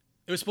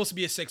it was supposed to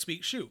be a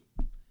 6-week shoot.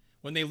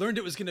 When they learned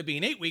it was going to be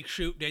an 8-week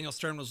shoot, Daniel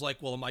Stern was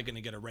like, well, am I going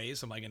to get a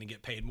raise? Am I going to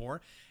get paid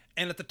more?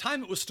 And at the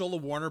time, it was still a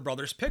Warner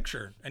Brothers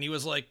picture. And he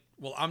was like,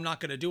 well, I'm not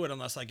going to do it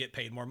unless I get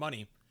paid more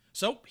money.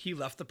 So he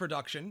left the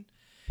production,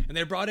 and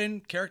they brought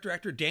in character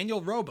actor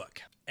Daniel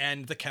Roebuck.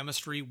 And the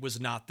chemistry was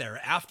not there.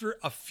 After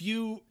a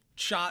few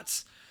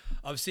shots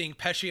of seeing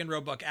Pesci and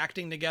Roebuck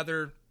acting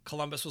together,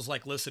 Columbus was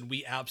like, listen,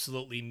 we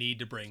absolutely need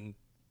to bring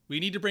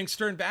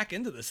Stern back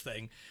into this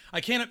thing. I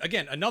can't,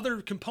 again,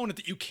 another component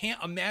that you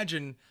can't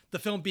imagine the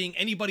film being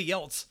anybody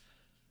else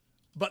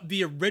but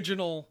the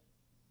original.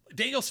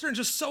 Daniel Stern's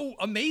just so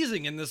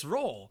amazing in this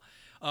role.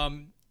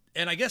 And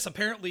I guess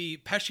apparently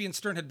Pesci and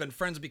Stern had been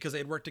friends because they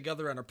had worked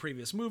together on a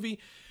previous movie.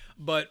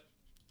 But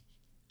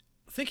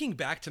thinking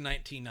back to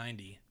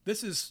 1990,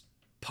 this is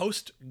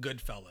post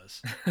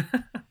Goodfellas.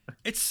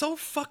 It's so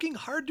fucking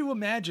hard to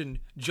imagine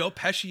Joe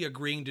Pesci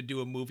agreeing to do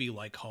a movie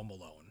like Home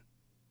Alone.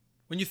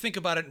 When you think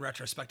about it in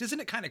retrospect, isn't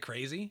it kind of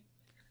crazy?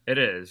 It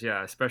is,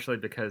 yeah, especially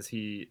because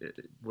he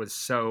was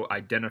so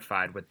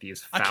identified with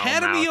these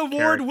Academy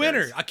Award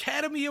characters.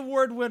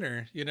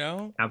 winner, you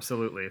know?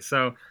 Absolutely.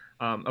 So,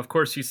 of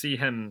course, you see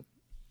him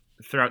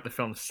throughout the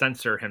film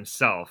censor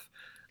himself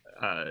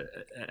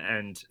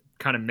and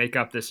kind of make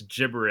up this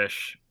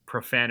gibberish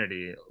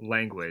profanity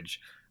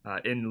language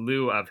in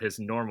lieu of his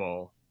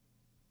normal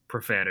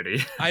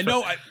profanity. I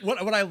know.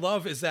 What I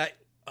love is that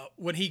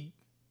when he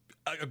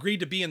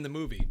agreed to be in the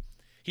movie,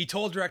 he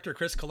told director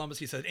Chris Columbus,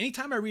 he said,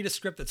 anytime I read a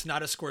script that's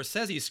not a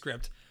Scorsese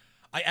script,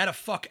 I add a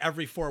fuck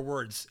every 4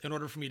 words in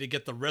order for me to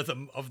get the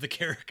rhythm of the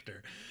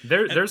character.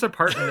 There's a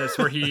part in this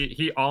where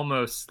he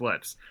almost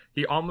slips.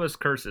 He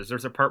almost curses.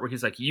 There's a part where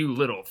he's like, you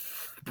little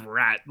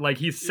brat. Like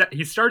he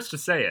starts to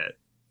say it.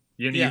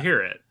 You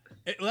hear it.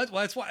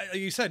 That's why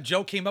you said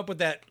Joe came up with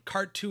that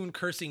cartoon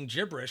cursing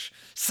gibberish.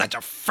 Such a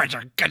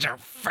fridger.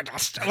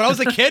 When I was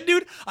a kid,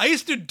 dude, I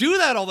used to do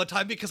that all the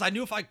time because I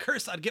knew if I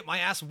cursed, I'd get my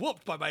ass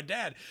whooped by my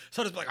dad.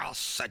 So I'd just be like, oh,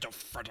 such a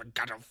fridger,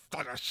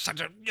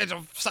 such a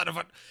son of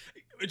a.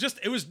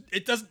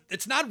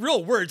 It's not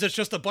real words. It's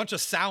just a bunch of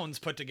sounds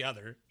put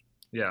together.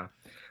 Yeah.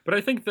 But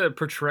I think the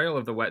portrayal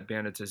of the Wet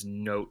Bandits is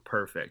note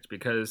perfect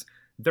because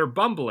they're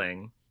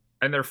bumbling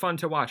and they're fun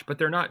to watch, but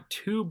they're not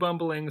too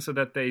bumbling so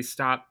that they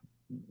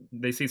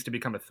cease to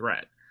become a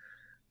threat.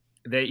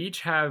 They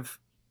each have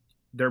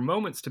their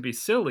moments to be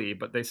silly,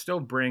 but they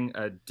still bring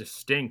a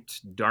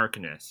distinct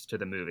darkness to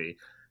the movie.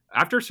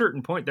 After a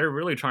certain point, they're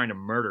really trying to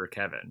murder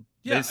Kevin.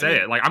 Yeah, they say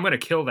it, like, I'm going to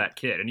kill that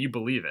kid, and you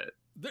believe it.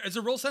 There's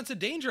a real sense of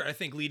danger, I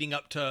think, leading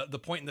up to the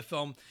point in the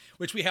film,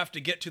 which we have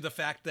to get to the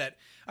fact that,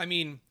 I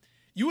mean,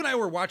 you and I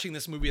were watching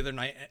this movie the other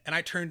night, and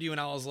I turned to you and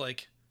I was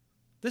like,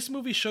 this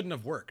movie shouldn't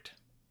have worked.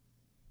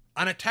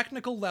 On a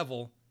technical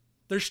level,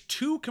 there's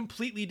 2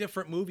 completely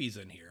different movies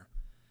in here.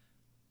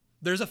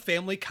 There's a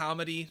family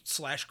comedy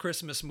 /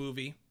 Christmas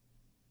movie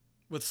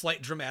with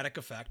slight dramatic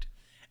effect.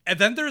 And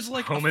then there's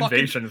like home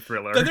invasion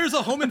thriller. Then there's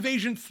a home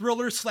invasion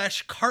thriller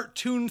 /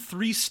 cartoon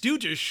Three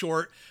Stooges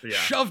short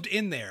shoved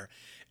in there.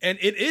 And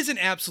it is an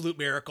absolute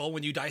miracle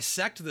when you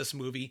dissect this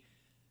movie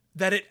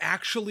that it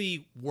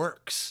actually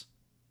works.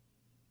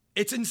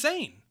 It's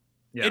insane.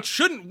 Yeah. It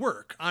shouldn't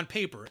work on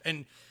paper.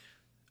 And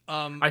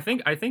I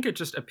think it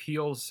just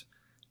appeals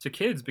to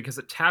kids because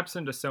it taps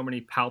into so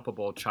many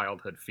palpable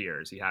childhood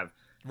fears. You have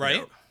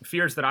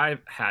fears that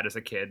I've had as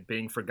a kid,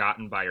 being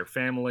forgotten by your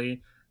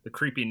family, the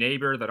creepy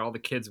neighbor that all the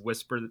kids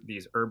whisper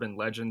these urban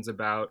legends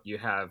about. You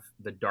have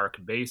the dark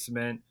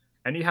basement,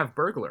 and you have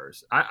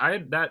burglars. I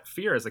had that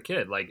fear as a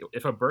kid. Like,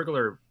 if a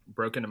burglar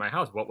broke into my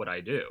house, what would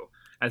I do?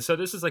 And so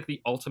this is like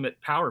the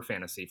ultimate power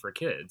fantasy for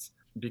kids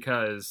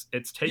because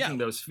it's taking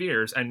those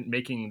fears and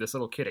making this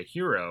little kid a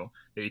hero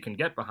that you can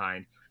get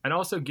behind, and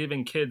also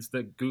giving kids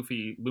the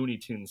goofy Looney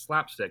Tunes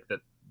slapstick that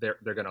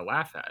they're going to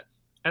laugh at.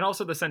 And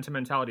also the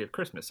sentimentality of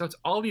Christmas. So it's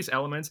all these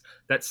elements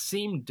that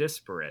seem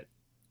disparate,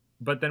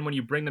 but then when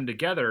you bring them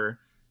together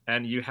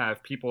and you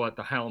have people at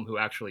the helm who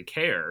actually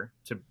care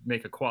to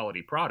make a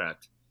quality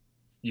product,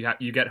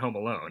 you get Home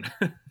Alone.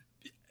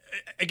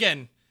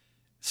 Again,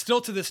 still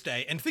to this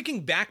day, and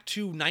thinking back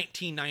to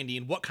 1990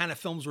 and what kind of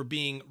films were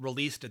being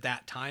released at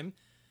that time,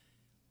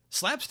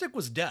 slapstick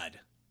was dead.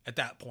 at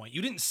that point.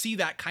 You didn't see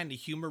that kind of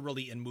humor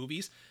really in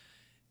movies,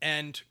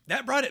 and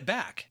that brought it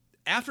back.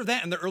 After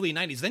that, in the early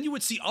 90s, then you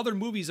would see other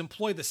movies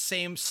employ the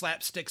same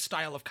slapstick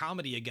style of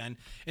comedy again,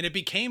 and it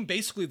became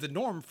basically the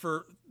norm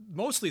for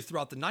mostly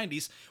throughout the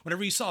 90s.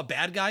 Whenever you saw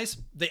bad guys,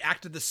 they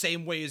acted the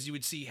same way as you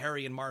would see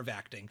Harry and Marv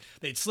acting.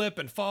 They'd slip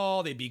and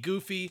fall, they'd be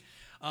goofy,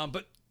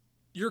 but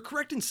you're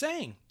correct in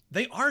saying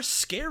they are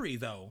scary,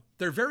 though.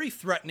 They're very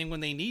threatening when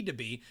they need to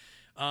be,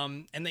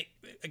 and they,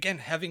 again,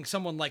 having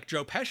someone like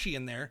Joe Pesci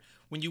in there,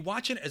 when you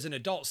watch it as an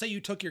adult, say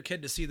you took your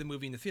kid to see the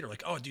movie in the theater,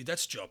 like, oh, dude,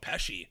 that's Joe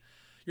Pesci.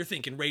 You're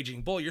thinking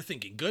Raging Bull. You're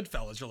thinking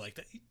Goodfellas. You're like,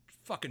 that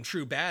fucking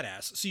true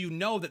badass. So you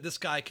know that this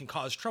guy can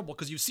cause trouble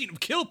because you've seen him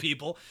kill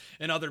people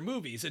in other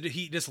movies. And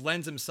he just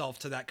lends himself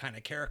to that kind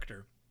of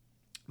character.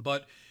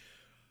 But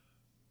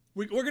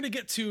we're going to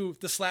get to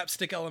the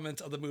slapstick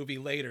element of the movie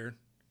later.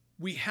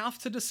 We have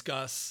to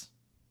discuss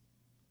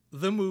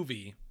the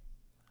movie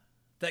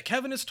that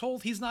Kevin is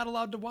told he's not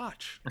allowed to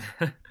watch.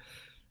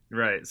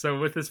 Right. So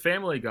with his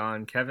family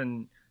gone,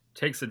 Kevin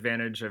takes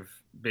advantage of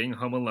being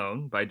home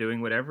alone by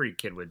doing what every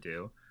kid would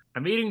do.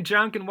 I'm eating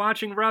junk and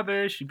watching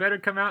rubbish. You better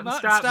come out and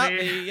stop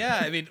me.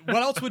 Yeah, I mean, what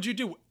else would you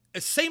do?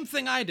 Same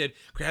thing I did.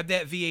 Grab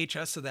that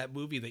VHS of that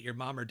movie that your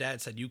mom or dad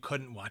said you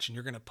couldn't watch, and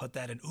you're going to put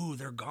that in. Ooh,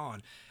 they're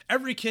gone.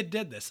 Every kid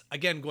did this.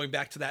 Again, going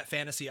back to that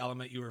fantasy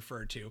element you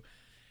referred to.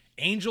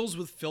 Angels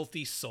with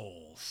Filthy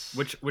Souls.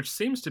 Which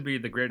seems to be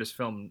the greatest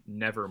film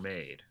never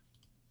made.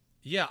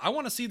 Yeah, I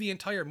want to see the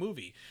entire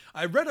movie.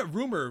 I read a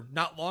rumor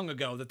not long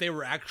ago that they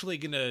were actually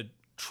going to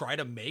try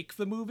to make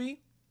the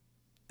movie,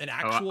 an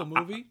actual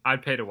movie.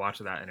 I'd pay to watch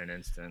that in an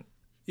instant.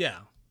 Yeah.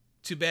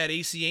 Too bad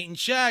AC ain't in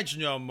charge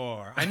no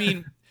more. I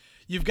mean,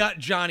 you've got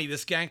Johnny,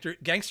 this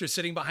gangster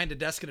sitting behind a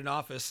desk in an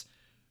office,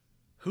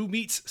 who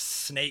meets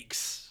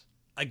Snakes,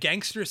 a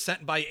gangster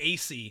sent by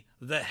AC,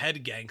 the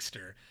head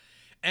gangster.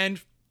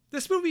 And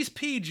this movie's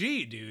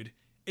PG, dude.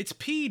 It's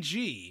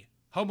PG,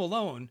 Home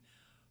Alone.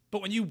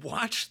 But when you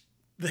watch,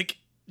 like,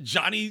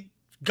 Johnny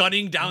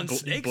gunning down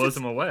Snakes, he blows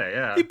him away.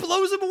 Yeah, he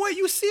blows him away.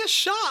 You see a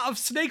shot of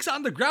Snakes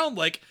on the ground,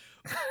 like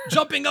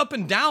jumping up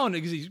and down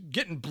because he's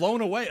getting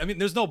blown away. I mean,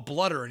 there's no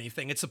blood or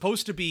anything. It's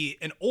supposed to be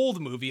an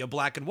old movie, a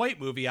black and white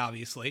movie,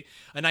 obviously,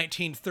 a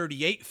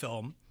 1938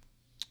 film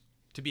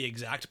to be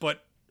exact.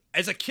 But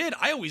as a kid,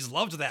 I always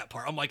loved that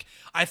part. I'm like,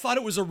 I thought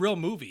it was a real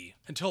movie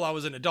until I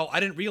was an adult. I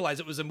didn't realize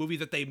it was a movie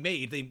that they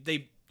made.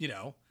 They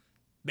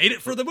made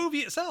it for the movie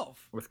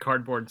itself. With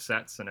cardboard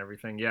sets and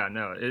everything. Yeah,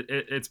 no,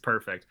 it's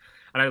perfect.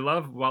 And I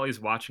love while he's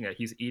watching it,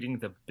 he's eating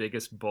the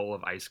biggest bowl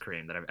of ice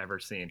cream that I've ever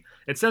seen.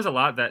 It says a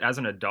lot that as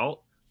an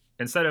adult,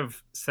 instead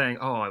of saying,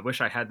 oh, I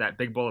wish I had that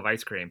big bowl of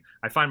ice cream,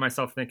 I find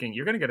myself thinking,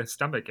 you're going to get a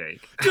stomach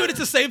ache. Dude, it's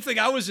the same thing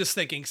I was just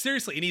thinking.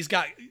 Seriously. And he's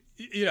got,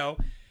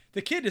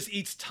 the kid just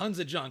eats tons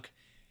of junk.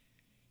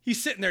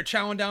 He's sitting there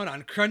chowing down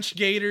on Crunch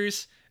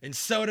Gators and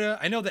soda.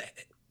 I know that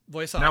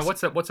voice. Now,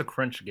 what's a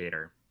Crunch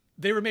Gator?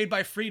 They were made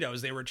by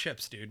Fritos. They were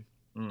chips, dude.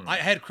 I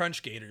had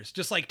Crunch Gators,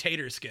 just like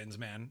tater skins,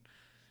 man.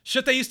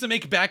 Shit they used to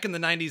make back in the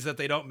 90s that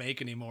they don't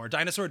make anymore.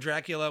 Dinosaur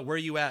Dracula, where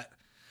you at?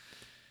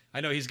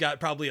 I know he's got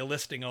probably a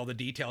listing all the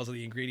details of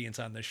the ingredients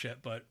on this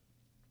shit, but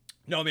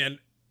no, man.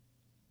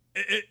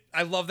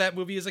 I love that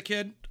movie as a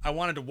kid. I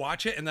wanted to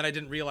watch it, and then I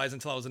didn't realize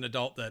until I was an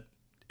adult that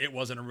it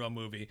wasn't a real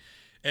movie.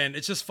 And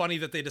it's just funny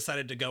that they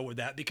decided to go with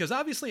that, because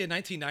obviously in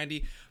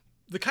 1990,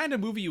 the kind of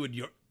movie you would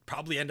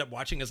probably end up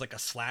watching is like a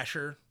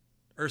slasher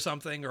or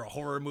something, or a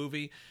horror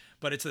movie,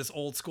 but it's this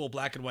old school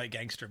black and white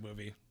gangster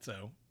movie.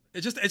 So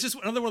it's just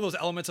another one of those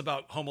elements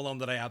about Home Alone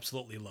that I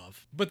absolutely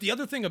love. But the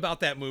other thing about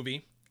that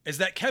movie is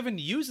that Kevin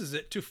uses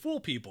it to fool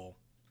people,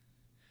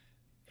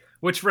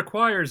 which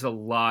requires a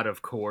lot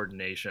of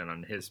coordination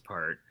on his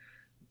part.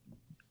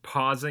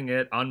 Pausing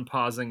it,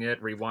 unpausing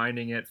it,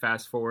 rewinding it,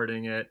 fast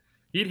forwarding it.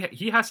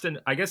 He has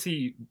to. I guess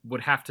he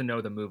would have to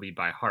know the movie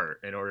by heart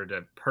in order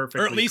to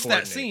perfectly. Or at least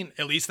coordinate. that scene.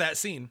 At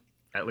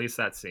least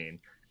that scene.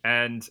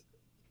 And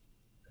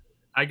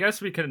I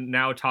guess we can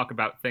now talk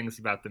about things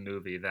about the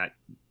movie that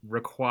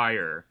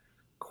require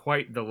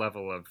quite the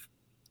level of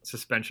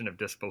suspension of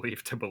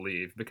disbelief to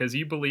believe, because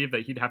you believe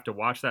that he'd have to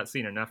watch that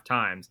scene enough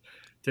times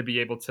to be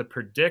able to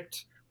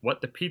predict what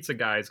the pizza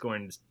guy is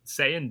going to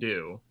say and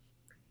do,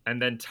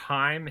 and then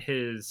time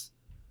his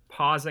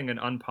pausing and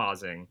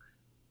unpausing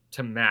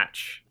to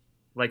match.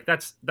 Like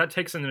that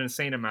takes an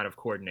insane amount of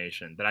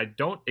coordination that I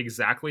don't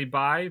exactly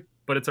buy,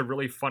 but it's a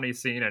really funny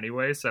scene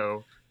anyway,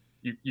 so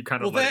you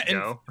kind of let it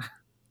go.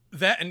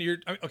 That and you're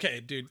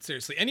okay, dude.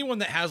 Seriously, anyone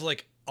that has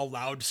like a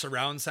loud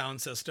surround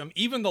sound system,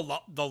 even the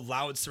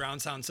loud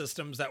surround sound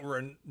systems that were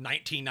in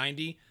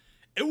 1990,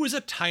 it was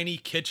a tiny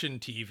kitchen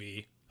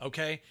TV.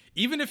 Okay,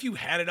 even if you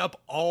had it up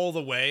all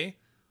the way,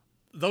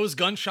 those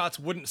gunshots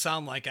wouldn't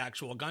sound like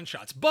actual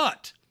gunshots.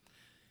 But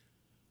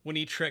when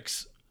he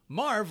tricks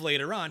Marv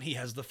later on, he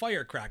has the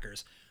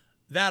firecrackers.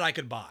 That I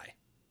could buy.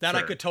 That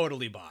sure. I could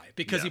totally buy,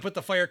 because he put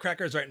the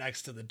firecrackers right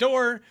next to the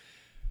door.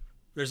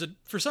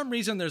 For some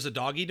reason there's a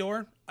doggy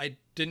door. I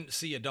didn't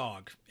see a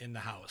dog in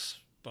the house,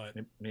 but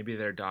maybe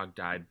their dog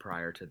died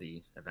prior to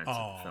the events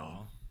of the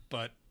film.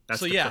 But that's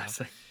so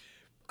depressing.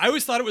 I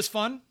always thought it was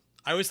fun.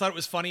 I always thought it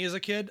was funny as a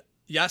kid.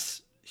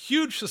 Yes,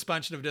 huge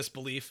suspension of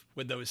disbelief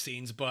with those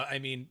scenes, but I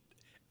mean,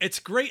 it's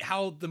great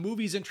how the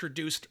movie's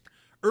introduced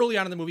early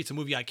on in the movie. It's a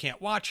movie I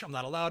can't watch. I'm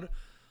not allowed.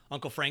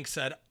 Uncle Frank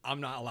said,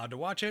 I'm not allowed to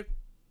watch it.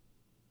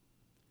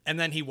 And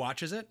then he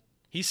watches it.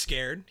 He's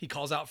scared. He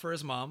calls out for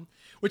his mom,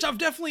 which I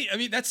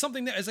mean, that's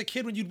something that as a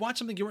kid, when you'd watch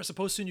something you weren't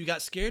supposed to and you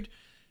got scared,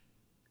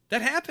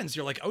 that happens.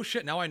 You're like, oh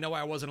shit, now I know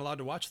I wasn't allowed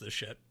to watch this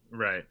shit.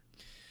 Right.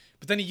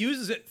 But then he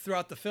uses it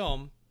throughout the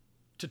film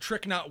to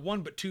trick not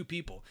one, but two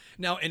people.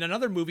 Now, in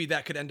another movie,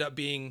 that could end up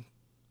being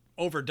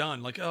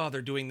overdone. Like, oh,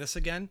 they're doing this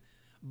again.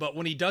 But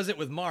when he does it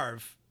with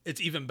Marv,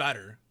 it's even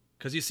better.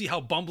 Because you see how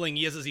bumbling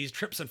he is as he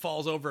trips and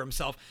falls over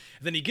himself.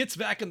 And then he gets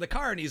back in the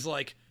car and he's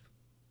like,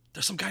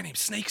 there's some guy named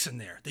Snakes in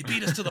there. They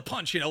beat us to the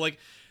punch, like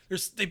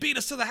they beat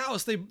us to the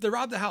house. They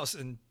robbed the house.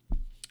 And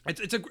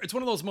it's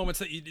one of those moments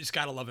that you just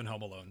got to love in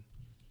Home Alone.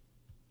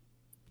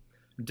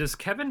 Does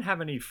Kevin have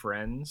any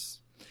friends?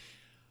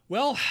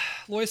 Well,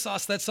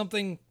 Loisos, that's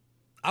something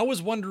I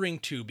was wondering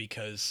too,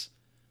 because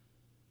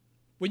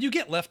when you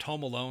get left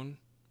home alone,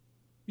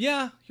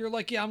 yeah, you're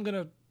like, yeah, I'm going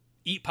to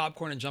eat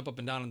popcorn and jump up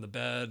and down in the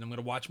bed. I'm going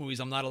to watch movies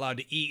I'm not allowed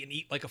to eat and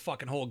eat like a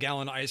fucking whole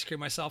gallon of ice cream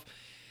myself.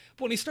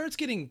 But when he starts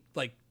getting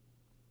like,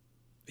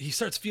 he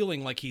starts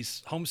feeling like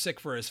he's homesick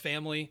for his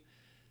family,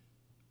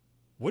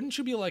 wouldn't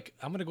you be like,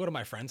 I'm going to go to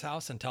my friend's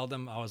house and tell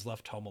them I was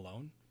left home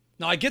alone?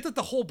 Now, I get that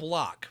the whole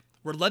block,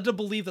 we're led to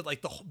believe that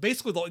like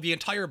basically the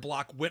entire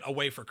block went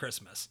away for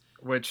Christmas.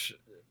 Which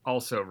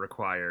also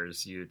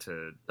requires you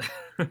to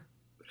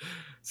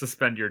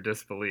suspend your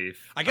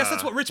disbelief. I guess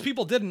that's what rich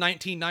people did in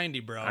 1990,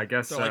 bro. I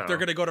guess they're so. Like they're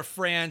going to go to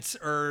France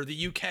or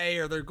the UK,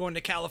 or they're going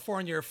to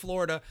California or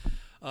Florida,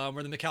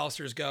 where the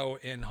McAllisters go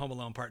in Home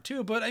Alone Part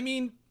 2. But I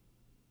mean,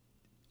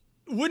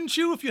 wouldn't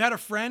you, if you had a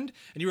friend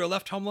and you were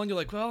left home alone, you're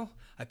like, well,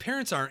 my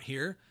parents aren't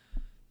here.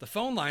 The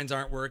phone lines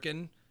aren't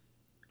working.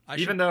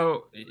 Even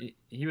though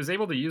he was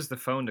able to use the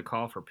phone to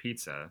call for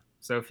pizza.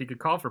 So if he could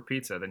call for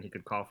pizza, then he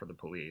could call for the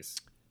police.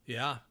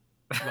 Yeah.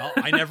 Well,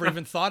 I never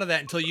even thought of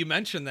that until you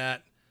mentioned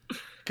that.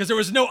 Because there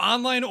was no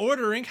online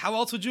ordering. How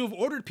else would you have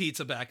ordered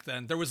pizza back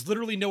then? There was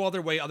literally no other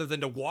way other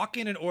than to walk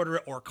in and order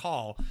it or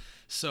call.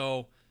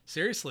 So,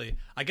 seriously,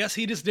 I guess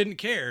he just didn't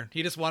care.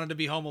 He just wanted to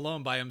be home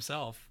alone by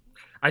himself.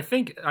 I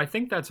think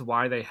that's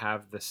why they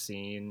have the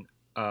scene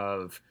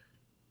of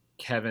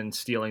Kevin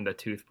stealing the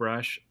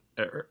toothbrush.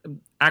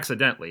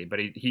 Accidentally, but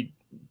he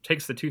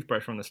takes the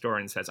toothbrush from the store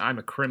and says, I'm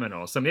a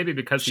criminal. So maybe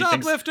because he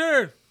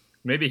Shoplifter!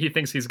 Maybe he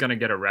thinks he's going to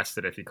get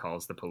arrested if he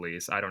calls the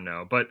police. I don't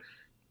know. But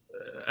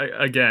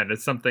again,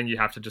 it's something you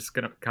have to just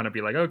kind of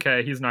be like,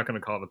 okay, he's not going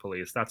to call the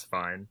police. That's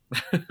fine.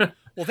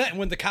 Well, then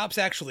when the cops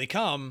actually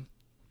come,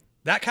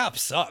 that cop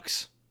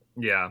sucks.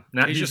 Yeah.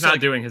 He's not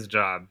doing his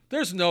job.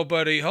 There's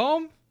nobody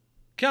home.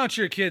 Count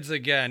your kids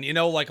again.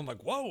 Like, I'm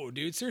like, whoa,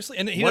 dude, seriously?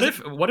 And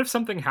what if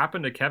something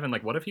happened to Kevin?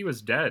 Like, what if he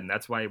was dead and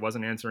that's why he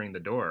wasn't answering the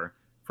door?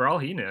 For all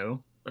he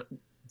knew,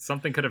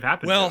 something could have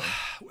happened to him.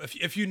 Well,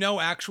 if you know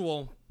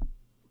actual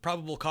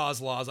probable cause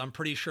laws, I'm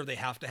pretty sure they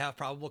have to have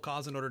probable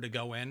cause in order to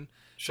go in.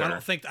 Sure.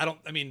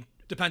 I mean,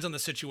 depends on the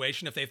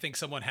situation. If they think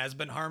someone has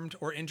been harmed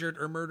or injured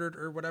or murdered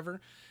or whatever,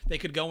 they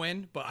could go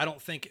in. But I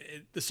don't think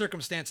the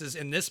circumstances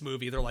in this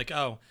movie, they're like,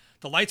 oh,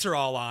 the lights are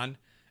all on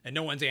and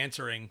no one's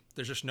answering.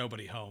 There's just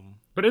nobody home.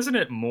 But isn't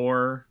it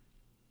more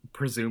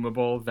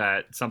presumable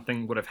that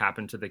something would have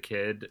happened to the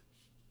kid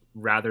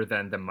rather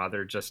than the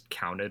mother just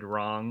counted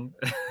wrong?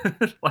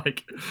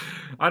 Like,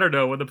 I don't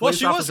know. When the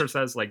police officer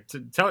says, like,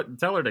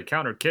 tell her to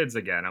count her kids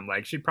again, I'm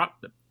like,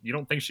 you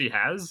don't think she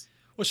has?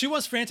 Well, she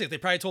was frantic. They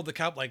probably told the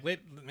cop, like, wait,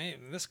 man,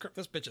 this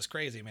bitch is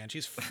crazy, man.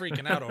 She's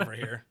freaking out over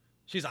here.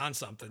 She's on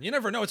something. You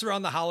never know. It's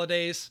around the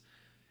holidays.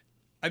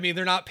 I mean,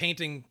 they're not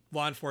painting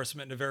law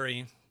enforcement in a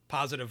very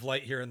positive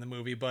light here in the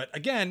movie. But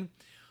again,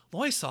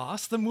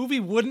 Loisos, the movie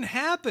wouldn't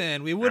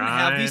happen. We wouldn't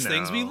have these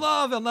things we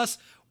love unless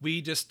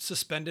we just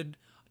suspended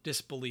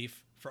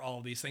disbelief for all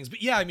of these things.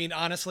 But yeah, I mean,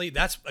 honestly,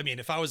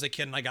 if I was a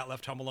kid and I got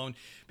left home alone,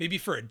 maybe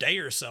for a day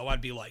or so, I'd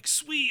be like,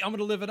 sweet, I'm going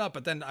to live it up.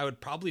 But then I would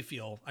probably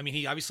feel,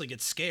 he obviously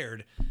gets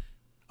scared. I'm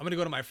going to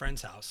go to my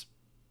friend's house.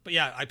 But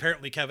yeah,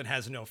 apparently Kevin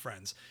has no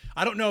friends.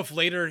 I don't know if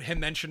later him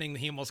mentioning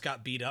he almost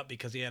got beat up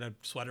because he had a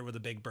sweater with a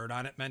big bird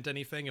on it meant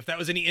anything. If that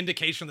was any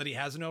indication that he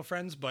has no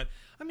friends. But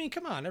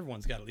come on,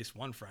 everyone's got at least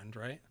one friend,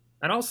 right?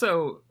 And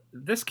also,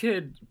 this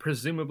kid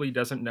presumably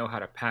doesn't know how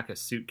to pack a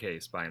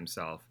suitcase by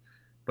himself.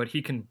 But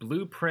he can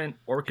blueprint,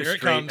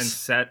 orchestrate, and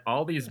set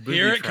all these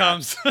booby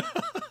traps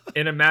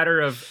in a matter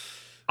of,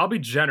 I'll be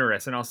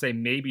generous, and I'll say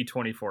maybe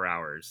 24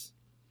 hours.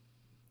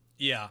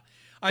 Yeah.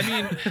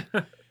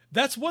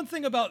 That's one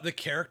thing about the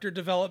character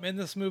development in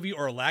this movie,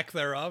 or lack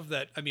thereof,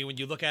 that, when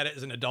you look at it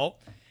as an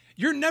adult,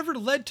 you're never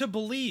led to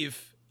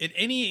believe in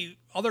any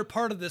other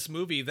part of this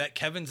movie that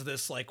Kevin's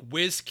this, like,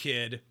 whiz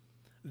kid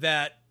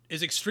that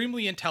is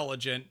extremely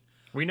intelligent.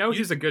 We know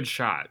he's a good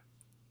shot.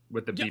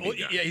 With the BB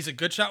gun. Yeah, he's a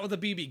good shot with a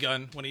BB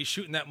gun when he's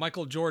shooting that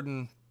Michael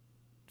Jordan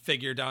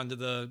figure down to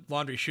the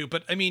laundry chute.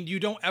 But, you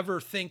don't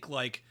ever think,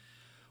 like,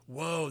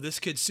 whoa,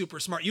 this kid's super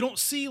smart. You don't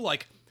see,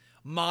 like,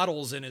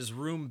 models in his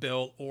room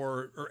built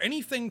or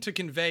anything to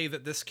convey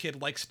that this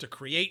kid likes to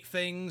create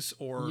things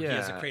or he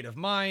has a creative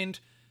mind.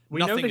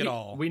 Nothing at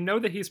all. We know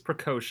that he's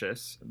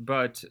precocious,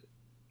 but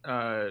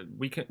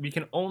we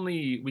can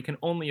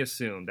only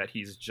assume that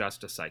he's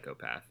just a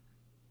psychopath.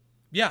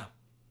 Yeah.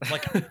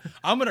 Like,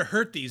 I'm going to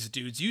hurt these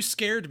dudes. You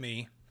scared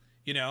me,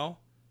 you know?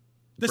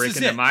 This Break is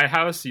into it. my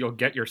house, you'll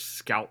get your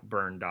scalp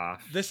burned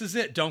off. This is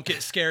it. Don't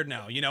get scared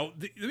now, you know?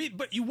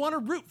 But you want to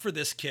root for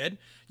this kid.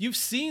 You've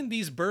seen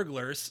these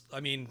burglars, I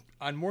mean,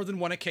 on more than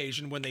one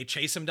occasion when they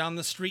chase him down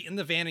the street in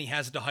the van and he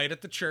has to hide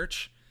at the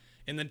church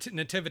in the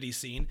nativity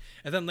scene.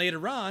 And then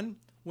later on,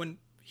 when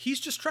he's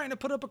just trying to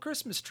put up a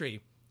Christmas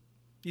tree,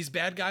 these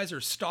bad guys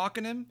are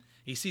stalking him.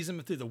 He sees him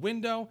through the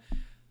window.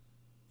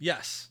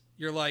 Yes.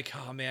 You're like,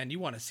 oh man, you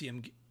want to see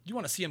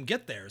him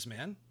get theirs,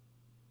 man.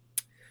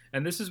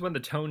 And this is when the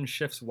tone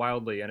shifts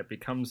wildly and it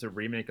becomes a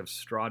remake of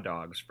Straw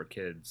Dogs for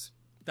kids.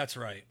 That's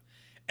right.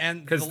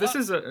 And because this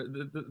is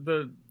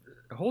the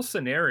whole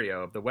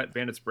scenario of the Wet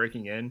Bandits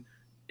breaking in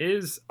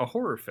is a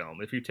horror film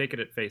if you take it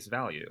at face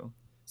value.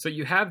 So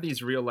you have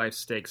these real life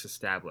stakes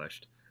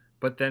established,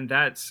 but then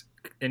that's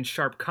in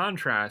sharp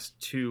contrast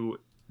to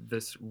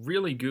this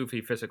really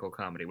goofy physical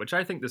comedy, which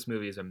I think this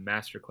movie is a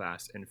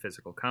masterclass in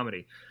physical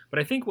comedy. But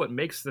I think what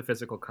makes the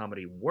physical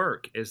comedy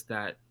work is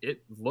that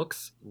it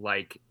looks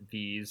like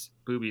these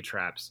booby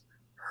traps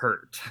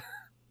hurt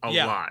a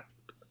lot.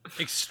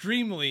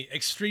 Extremely,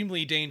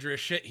 extremely dangerous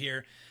shit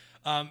here.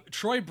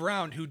 Troy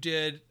Brown, who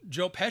did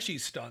Joe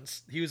Pesci's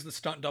stunts, he was the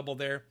stunt double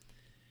there.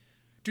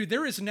 Dude,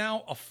 there is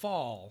now a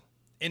fall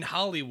in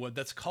Hollywood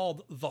that's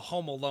called The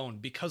Home Alone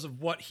because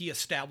of what he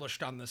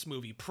established on this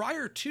movie.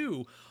 Prior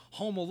to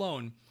Home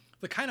Alone,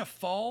 the kind of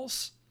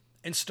falls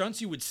and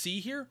stunts you would see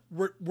here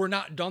were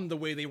not done the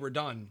way they were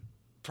done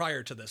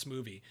prior to this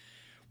movie.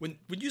 When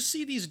you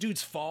see these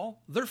dudes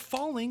fall, they're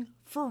falling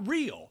for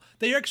real.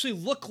 They actually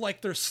look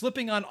like they're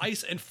slipping on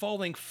ice and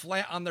falling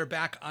flat on their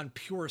back on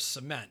pure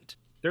cement.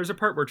 There's a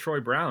part where Troy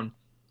Brown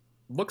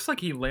looks like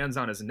he lands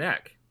on his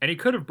neck, and he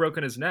could have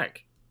broken his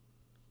neck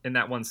in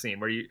that one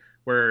scene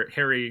where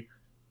Harry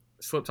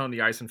slips on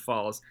the ice and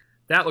falls.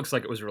 That looks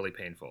like it was really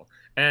painful.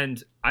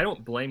 And I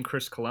don't blame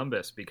Chris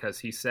Columbus, because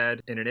he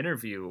said in an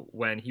interview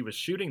when he was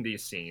shooting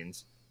these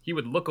scenes, he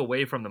would look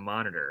away from the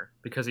monitor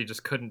because he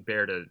just couldn't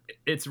bear to.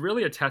 It's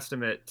really a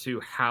testament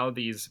to how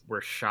these were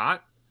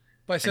shot.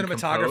 By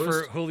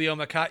cinematographer Julio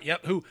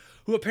Macat, who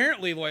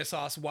apparently,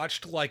 Loisos,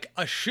 watched like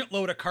a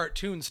shitload of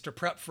cartoons to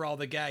prep for all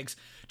the gags,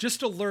 just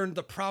to learn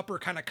the proper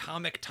kind of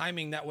comic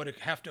timing that would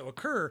have to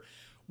occur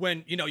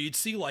when, you know, you'd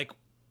see like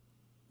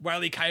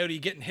Wile E. Coyote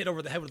getting hit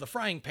over the head with a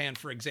frying pan,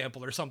 for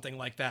example, or something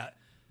like that.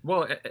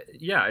 Well,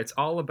 yeah, it's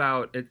all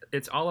about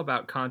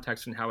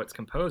context and how it's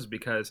composed,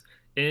 because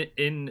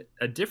in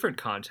a different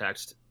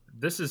context,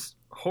 this is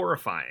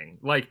horrifying.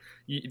 Like,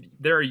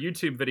 there are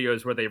YouTube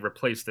videos where they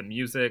replace the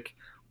music,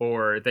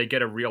 or they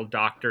get a real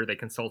doctor, they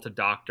consult a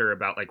doctor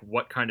about like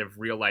what kind of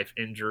real life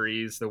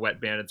injuries the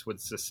Wet Bandits would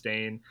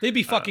sustain. They'd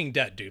be fucking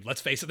dead, dude. Let's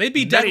face it. They'd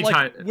be dead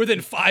like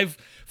within five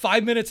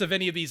minutes of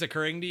any of these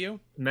occurring to you.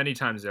 Many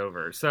times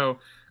over. So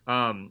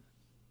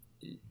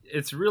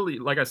it's really,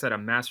 like I said, a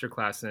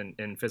masterclass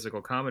in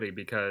physical comedy,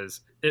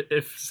 because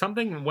if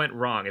something went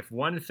wrong, if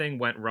one thing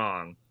went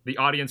wrong, the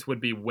audience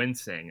would be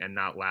wincing and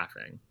not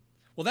laughing.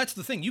 Well, that's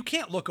the thing. You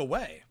can't look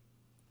away.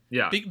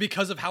 Yeah.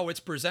 Because of how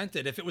it's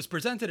presented. If it was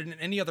presented in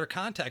any other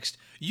context,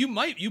 you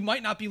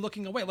might not be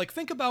looking away. Like,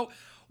 think about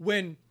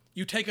when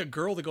you take a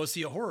girl to go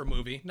see a horror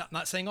movie.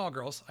 Not saying all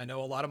girls. I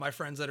know a lot of my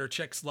friends that are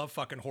chicks love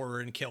fucking horror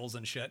and kills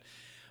and shit.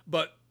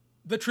 But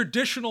the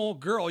traditional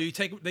girl,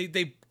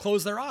 they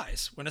close their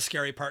eyes when a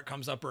scary part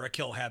comes up or a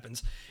kill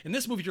happens. In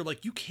this movie, you're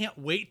like, you can't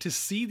wait to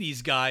see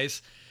these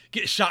guys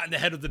get shot in the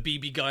head with the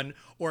BB gun,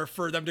 or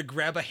for them to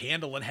grab a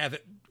handle and have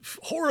it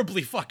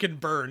horribly fucking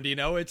burned. You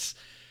know, it's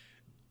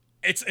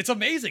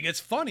amazing. It's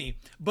funny,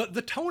 but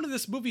the tone of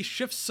this movie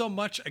shifts so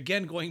much.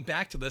 Again, going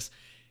back to this,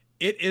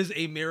 it is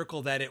a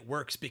miracle that it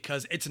works,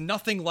 because it's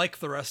nothing like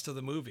the rest of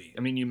the movie.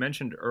 I mean, you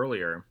mentioned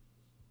earlier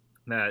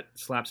that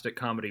slapstick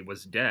comedy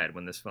was dead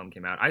when this film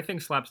came out. I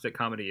think slapstick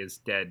comedy is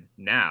dead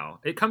now.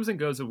 It comes and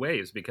goes in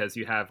waves, because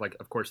you have, like,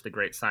 of course, the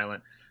great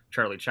silent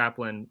Charlie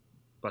Chaplin,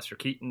 Buster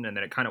Keaton, and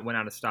then it kind of went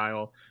out of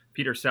style.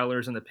 Peter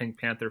Sellers in the Pink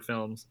Panther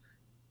films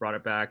brought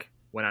it back,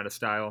 went out of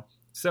style.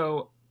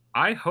 So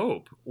I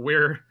hope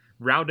we're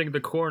rounding the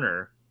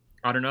corner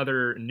on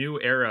another new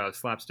era of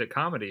slapstick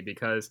comedy,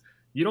 because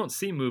you don't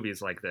see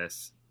movies like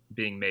this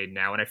being made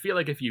now. And I feel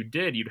like if you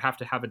did, you'd have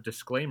to have a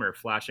disclaimer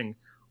flashing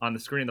on the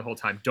screen the whole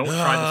time. Don't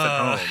try this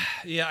at home.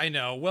 Yeah, I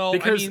know. Well,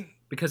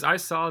 because I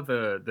saw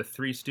the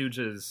Three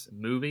Stooges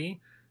movie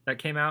that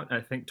came out,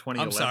 I think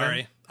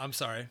 2011. I'm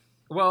sorry.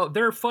 Well,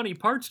 there are funny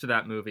parts to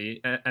that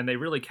movie, and they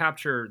really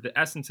capture the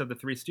essence of the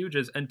Three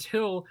Stooges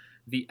until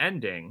the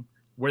ending,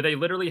 where they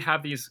literally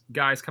have these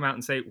guys come out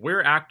and say,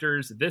 we're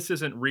actors, this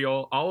isn't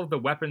real, all of the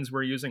weapons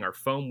we're using are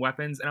foam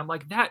weapons. And I'm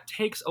like, that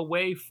takes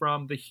away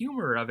from the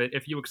humor of it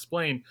if you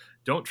explain,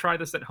 don't try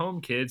this at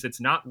home, kids, it's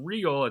not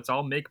real, it's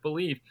all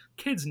make-believe.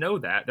 Kids know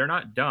that, they're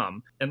not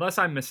dumb. Unless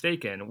I'm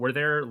mistaken, were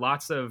there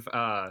lots of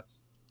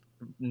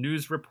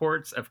news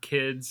reports of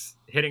kids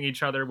hitting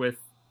each other with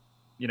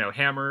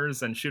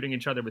hammers and shooting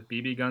each other with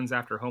BB guns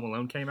after Home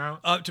Alone came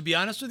out? To be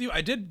honest with you,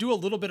 I did do a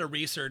little bit of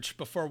research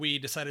before we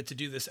decided to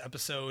do this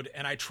episode,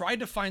 and I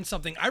tried to find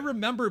something. I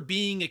remember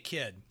being a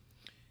kid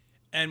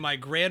and my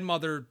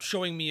grandmother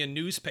showing me a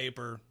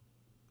newspaper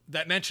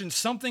that mentioned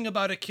something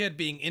about a kid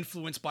being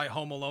influenced by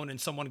Home Alone and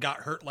someone got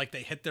hurt, like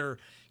they hit their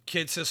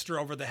kid sister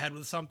over the head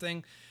with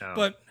something. Oh.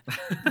 But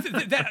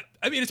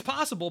it's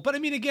possible. But I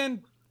mean,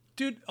 again,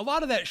 dude, a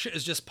lot of that shit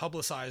is just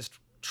publicized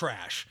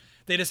trash.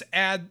 They just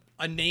add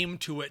a name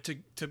to it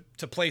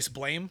to place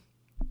blame.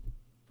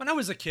 When I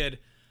was a kid,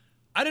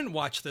 I didn't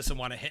watch this and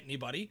want to hit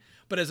anybody.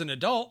 But as an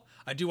adult,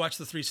 I do watch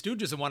the Three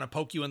Stooges and want to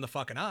poke you in the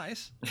fucking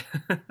eyes.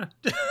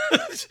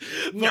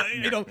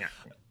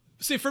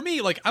 See, for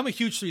me, like, I'm a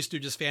huge Three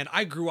Stooges fan.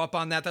 I grew up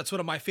on that. That's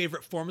one of my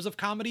favorite forms of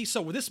comedy.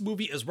 So this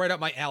movie is right up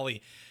my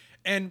alley.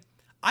 And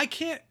I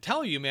can't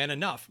tell you, man,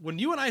 enough. When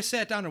you and I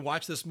sat down and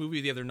watched this movie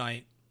the other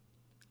night,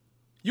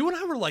 you and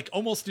I were like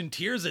almost in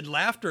tears and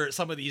laughter at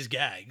some of these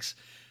gags.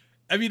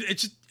 I mean,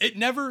 it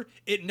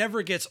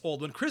never gets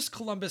old. When Chris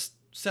Columbus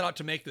set out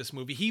to make this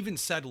movie, he even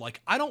said, like,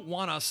 I don't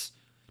want us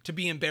to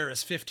be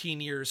embarrassed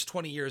 15 years,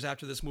 20 years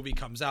after this movie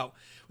comes out.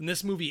 When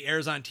this movie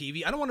airs on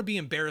TV, I don't want to be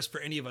embarrassed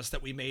for any of us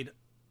that we made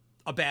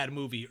a bad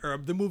movie or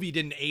the movie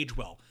didn't age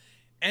well.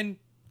 And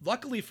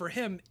luckily for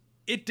him,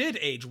 it did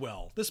age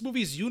well. This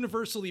movie's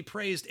universally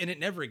praised and it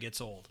never gets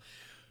old.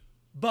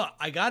 But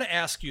I got to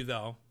ask you,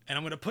 though, and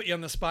I'm going to put you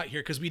on the spot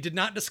here because we did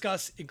not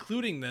discuss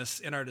including this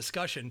in our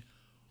discussion.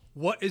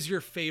 What is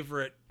your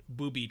favorite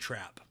booby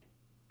trap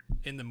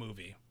in the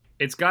movie?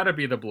 It's got to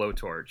be the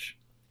blowtorch,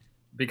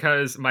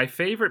 because my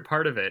favorite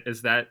part of it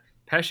is that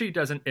Pesci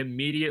doesn't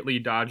immediately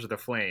dodge the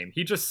flame.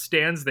 He just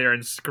stands there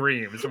and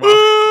screams. That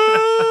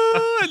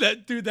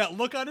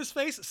look on his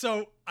face.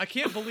 So I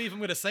can't believe I'm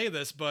going to say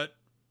this, but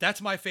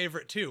that's my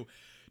favorite too.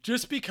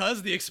 Just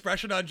because the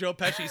expression on Joe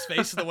Pesci's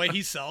face, the way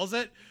he sells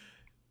it,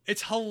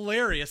 it's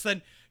hilarious.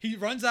 Then he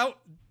runs out.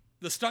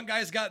 The stunt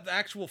guy's got the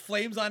actual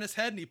flames on his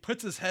head and he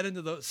puts his head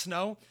into the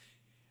snow.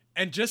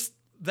 And just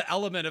the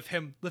element of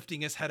him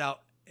lifting his head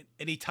out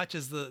and he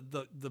touches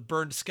the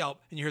burned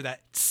scalp and you hear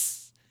that.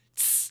 Tss,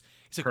 tss.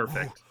 He's like,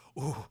 perfect.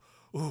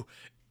 Ooh.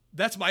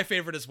 That's my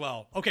favorite as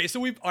well. Okay,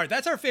 so all right,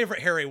 that's our favorite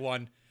Harry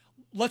one.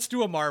 Let's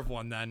do a Marv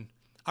one then.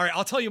 All right,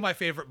 I'll tell you my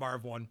favorite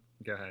Marv one.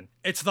 Go ahead.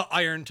 It's the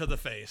iron to the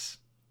face.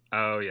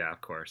 Oh yeah,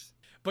 of course.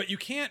 But you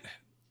can't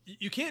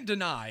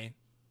deny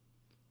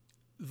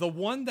the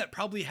one that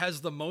probably has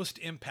the most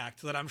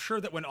impact, that I'm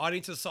sure that when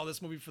audiences saw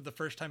this movie for the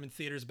first time in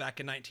theaters back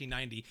in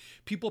 1990,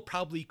 people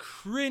probably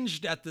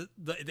cringed at the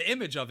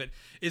image of it,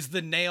 is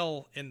the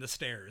nail in the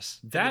stairs.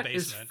 That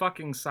is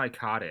fucking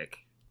psychotic.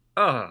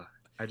 Ugh.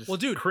 I just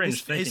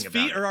cringe thinking about it.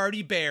 His feet are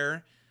already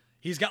bare.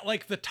 He's got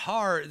like the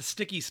tar, the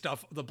sticky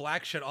stuff, the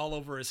black shit all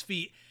over his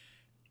feet.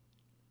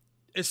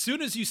 As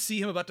soon as you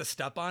see him about to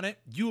step on it,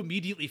 you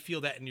immediately feel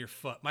that in your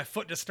foot. My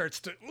foot just starts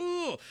to,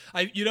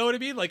 you know what I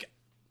mean? Like,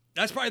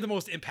 that's probably the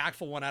most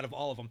impactful one out of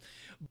all of them.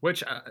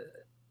 Which,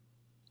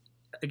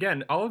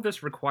 again, all of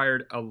this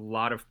required a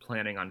lot of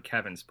planning on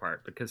Kevin's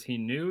part, because he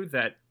knew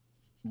that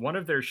one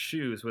of their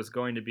shoes was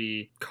going to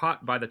be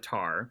caught by the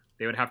tar.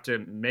 They would have to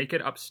make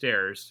it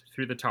upstairs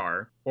through the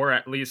tar, or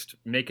at least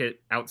make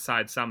it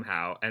outside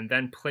somehow, and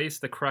then place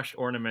the crushed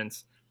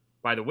ornaments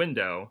by the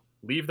window,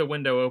 leave the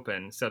window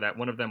open so that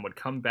one of them would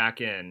come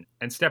back in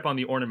and step on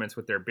the ornaments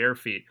with their bare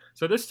feet.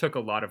 So this took a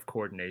lot of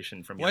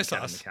coordination from young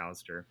Kevin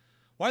McAllister.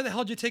 Why the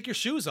hell did you take your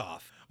shoes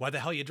off? Why the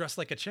hell you dressed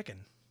like a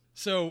chicken?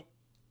 So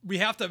we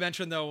have to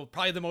mention, though,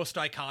 probably the most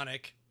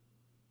iconic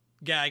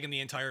gag in the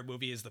entire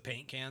movie is the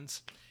paint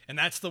cans. And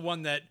that's the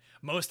one that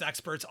most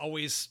experts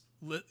always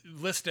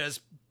list as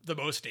the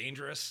most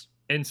dangerous.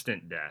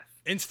 Instant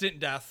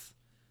death.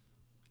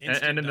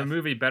 And in the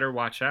movie Better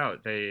Watch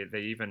Out, they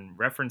even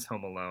reference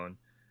Home Alone,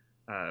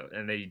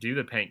 and they do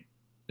the paint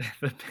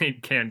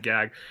can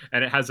gag,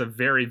 and it has a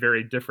very,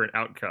 very different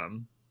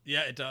outcome.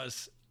 Yeah, it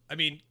does. I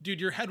mean, dude,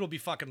 your head will be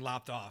fucking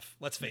lopped off.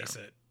 Let's face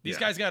it. These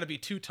guys got to be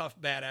two tough,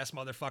 badass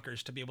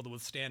motherfuckers to be able to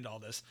withstand all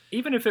this.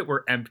 Even if it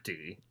were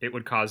empty, it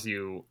would cause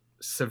you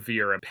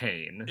severe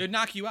pain. It'd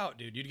knock you out,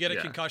 dude. You'd get a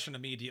concussion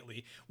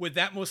immediately with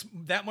that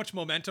much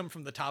momentum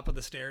from the top of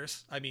the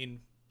stairs. I mean,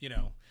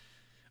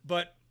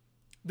 but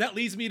that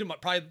leads me to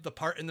probably the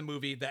part in the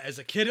movie that, as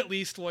a kid at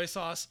least, Loy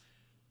Sauce,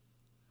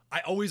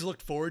 I always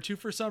looked forward to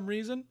for some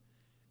reason.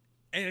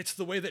 And it's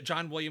the way that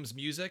John Williams'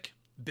 music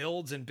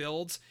builds and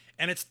builds.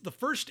 And it's the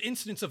first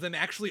instance of them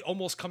actually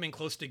almost coming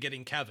close to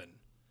getting Kevin.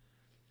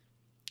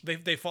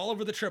 They fall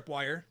over the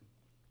tripwire.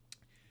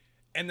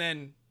 And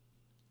then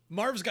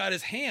Marv's got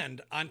his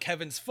hand on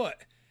Kevin's foot.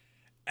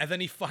 And then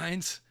he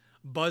finds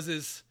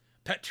Buzz's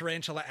pet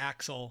tarantula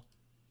Axel.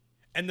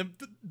 and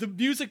the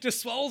music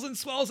just swells and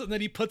swells, and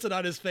then he puts it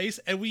on his face,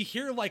 and we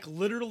hear like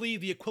literally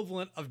the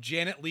equivalent of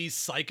Janet Leigh's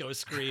Psycho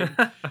scream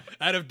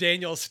out of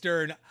Daniel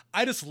Stern.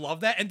 I just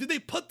love that. And did they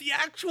put the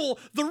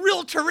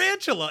real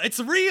tarantula? It's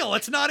real.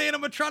 It's not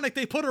animatronic.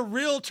 They put a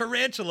real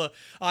tarantula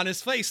on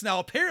his face. Now,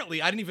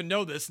 apparently, I didn't even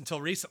know this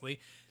until recently,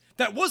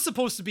 that was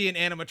supposed to be an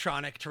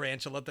animatronic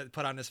tarantula that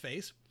put on his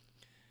face.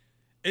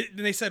 And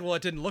they said, well,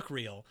 it didn't look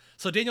real.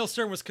 So Daniel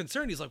Stern was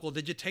concerned. He's like, well,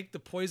 did you take the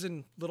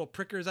poison little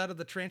prickers out of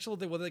the tarantula?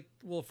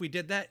 Well, if we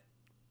did that,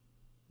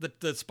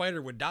 the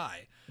spider would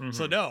die. Mm-hmm.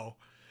 So no.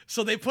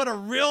 So they put a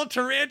real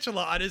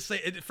tarantula on his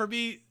face. For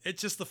me,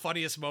 it's just the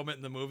funniest moment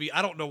in the movie.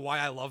 I don't know why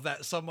I love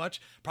that so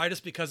much. Probably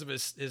just because of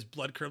his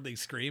blood-curdling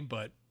scream,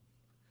 but...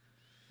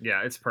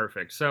 Yeah, it's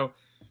perfect. So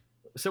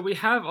we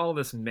have all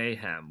this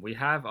mayhem. We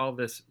have all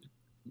this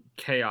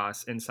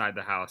chaos inside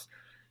the house.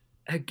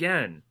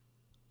 Again,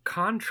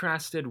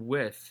 contrasted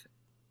with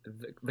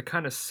the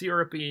kind of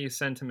syrupy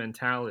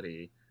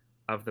sentimentality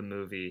of the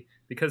movie,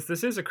 because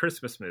this is a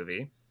Christmas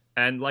movie,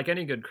 and like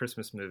any good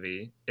Christmas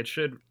movie, it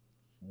should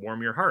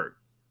warm your heart.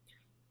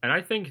 And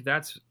I think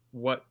that's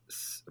what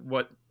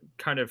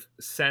kind of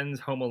sends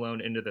Home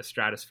Alone into the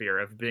stratosphere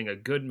of being a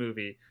good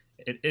movie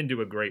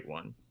into a great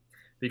one,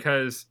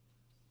 because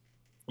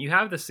you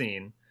have the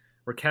scene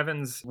where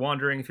Kevin's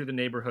wandering through the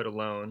neighborhood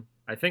alone.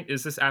 I think,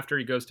 is this after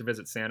he goes to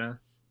visit Santa?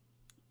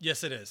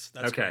 Yes, it is.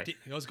 That's okay. Correct.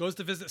 He goes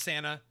to visit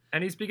Santa.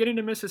 And he's beginning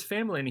to miss his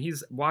family, and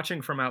he's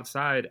watching from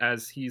outside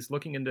as he's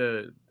looking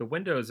into the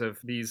windows of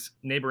these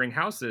neighboring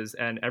houses,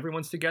 and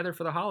everyone's together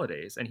for the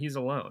holidays, and he's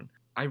alone.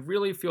 I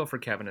really feel for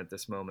Kevin at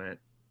this moment.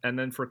 And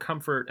then for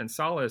comfort and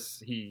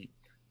solace, he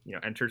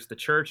enters the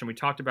church, and we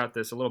talked about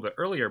this a little bit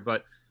earlier,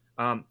 but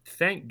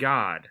thank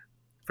God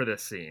for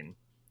this scene.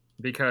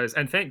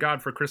 And thank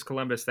God for Chris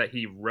Columbus that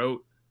he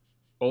wrote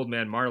Old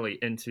Man Marley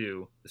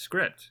into the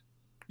script.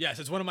 Yes,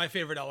 it's one of my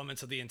favorite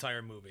elements of the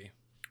entire movie.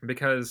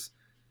 Because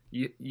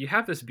you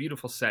have this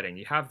beautiful setting.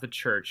 You have the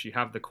church. You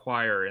have the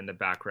choir in the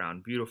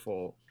background.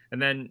 Beautiful.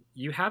 And then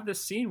you have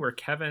this scene where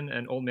Kevin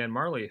and Old Man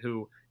Marley,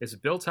 who is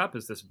built up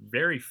as this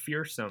very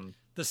fearsome...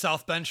 The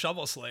South Bend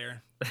Shovel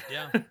Slayer.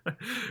 Yeah.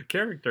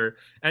 character.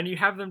 And you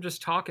have them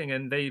just talking,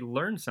 and they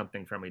learn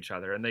something from each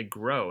other, and they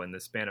grow in the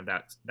span of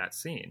that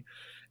scene.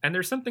 And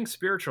there's something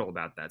spiritual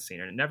about that scene,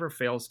 and it never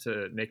fails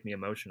to make me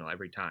emotional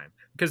every time.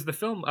 Because the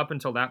film, up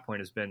until that point,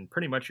 has been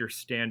pretty much your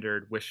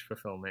standard wish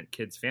fulfillment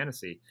kids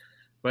fantasy.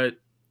 But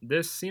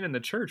this scene in the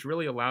church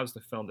really allows the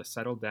film to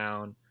settle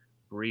down,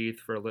 breathe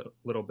for a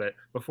little bit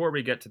before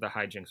we get to the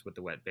hijinks with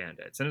the wet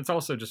bandits. And it's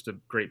also just a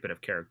great bit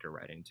of character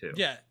writing, too.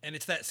 Yeah, and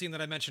it's that scene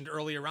that I mentioned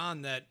earlier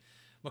on that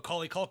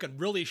Macaulay Culkin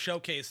really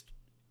showcased,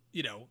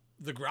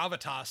 the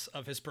gravitas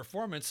of his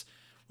performance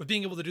with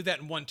being able to do that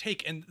in one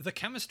take, and the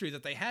chemistry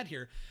that they had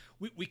here.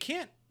 We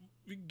can't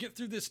get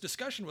through this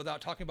discussion without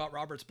talking about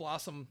Roberts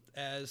Blossom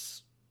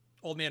as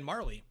Old Man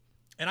Marley.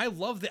 And I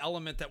love the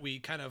element that we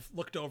kind of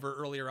looked over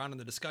earlier on in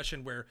the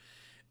discussion, where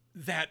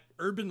that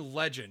urban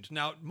legend.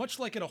 Now, much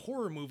like in a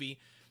horror movie,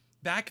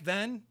 back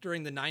then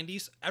during the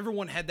 90s,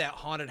 everyone had that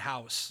haunted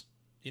house,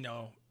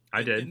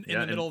 I did. In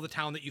the middle of the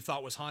town that you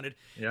thought was haunted.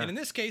 Yeah. And in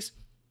this case,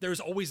 there's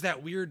always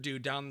that weird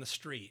dude down the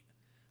street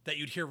that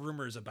you'd hear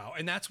rumors about.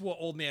 And that's what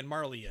Old Man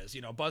Marley is.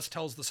 Buzz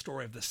tells the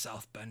story of the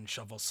South Bend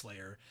Shovel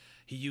Slayer.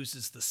 He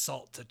uses the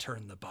salt to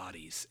turn the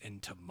bodies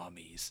into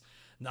mummies.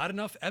 Not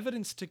enough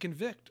evidence to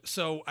convict.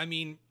 So,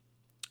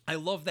 I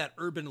love that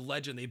urban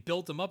legend. They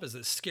built him up as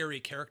a scary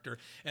character.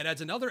 It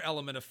adds another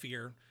element of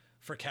fear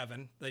for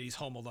Kevin, that he's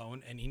home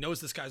alone, and he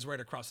knows this guy's right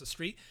across the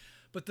street.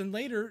 But then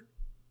later,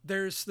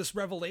 there's this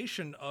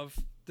revelation of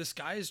this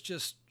guy's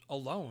just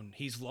alone.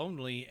 He's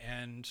lonely,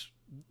 and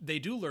they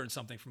do learn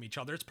something from each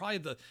other. It's probably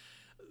the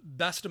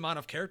best amount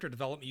of character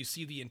development you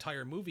see the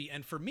entire movie.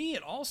 And for me,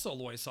 it also,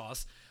 Loy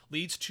Sauce,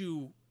 leads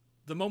to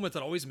the moment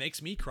that always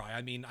makes me cry.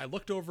 I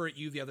looked over at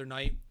you the other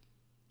night,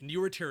 and you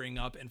were tearing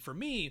up. And for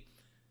me,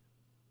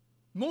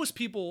 most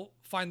people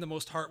find the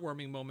most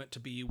heartwarming moment to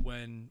be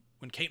when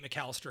Kate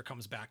McAllister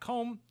comes back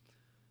home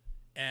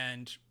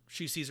and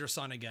she sees her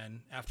son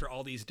again after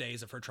all these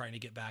days of her trying to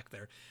get back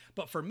there.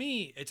 But for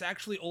me, it's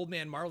actually Old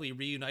Man Marley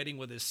reuniting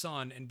with his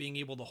son and being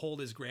able to hold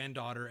his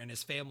granddaughter and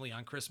his family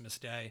on Christmas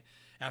Day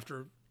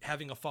after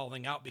having a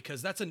falling out,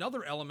 because that's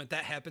another element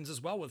that happens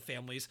as well with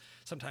families.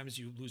 Sometimes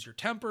you lose your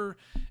temper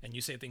and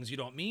you say things you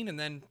don't mean. And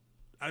then,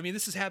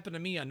 this has happened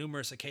to me on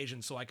numerous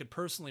occasions, so I could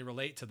personally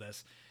relate to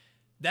this.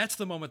 That's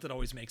the moment that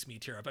always makes me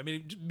tear up.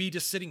 Me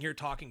just sitting here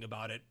talking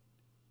about it,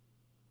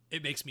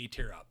 it makes me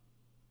tear up.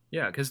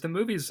 Yeah, because the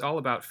movie's all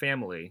about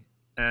family,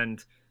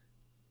 and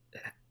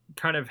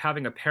kind of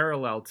having a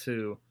parallel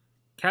to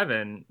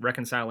Kevin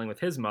reconciling with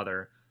his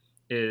mother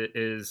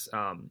is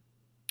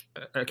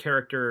a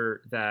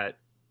character that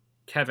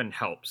Kevin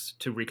helps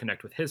to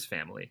reconnect with his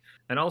family.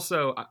 And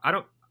also,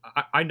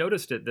 I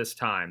noticed it this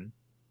time,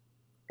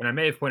 and I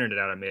may have pointed it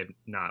out, I may have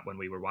not when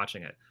we were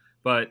watching it,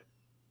 but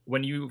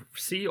when you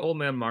see Old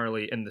Man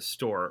Marley in the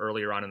store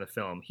earlier on in the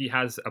film, he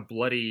has a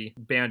bloody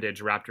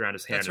bandage wrapped around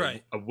his hand. That's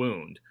right. A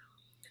wound.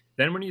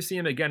 Then when you see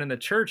him again in the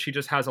church, he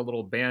just has a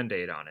little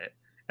Band-Aid on it.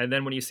 And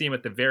then when you see him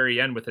at the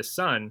very end with his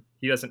son,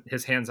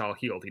 his hand's all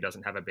healed. He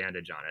doesn't have a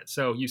bandage on it.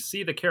 So you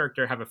see the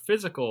character have a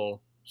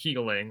physical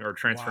healing or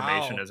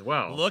transformation Wow. as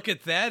well. Look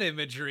at that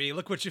imagery.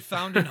 Look what you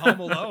found in Home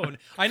Alone.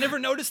 I never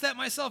noticed that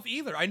myself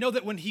either. I know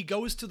that when he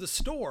goes to the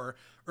store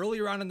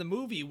earlier on in the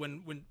movie,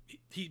 when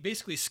he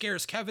basically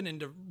scares Kevin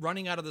into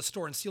running out of the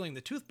store and stealing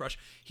the toothbrush,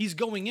 he's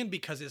going in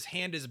because his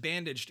hand is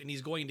bandaged and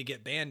he's going to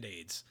get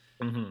Band-Aids.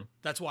 Mm-hmm.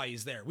 That's why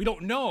he's there. We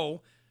don't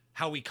know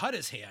how he cut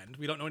his hand.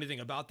 We don't know anything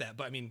about that.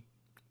 But I mean,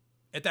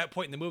 at that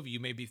point in the movie, you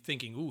may be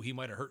thinking, ooh, he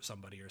might have hurt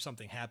somebody or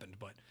something happened.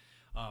 But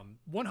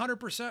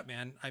 100%,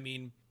 man. I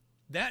mean,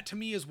 that to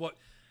me is what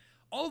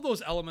all of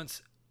those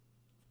elements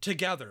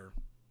together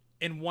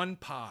in one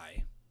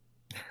pie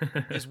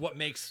is what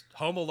makes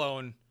Home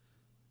Alone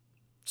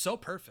so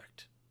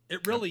perfect.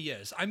 It really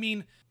is. I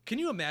mean, can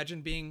you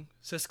imagine being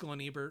Siskel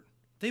and Ebert?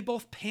 They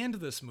both panned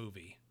this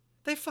movie.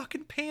 They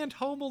fucking panned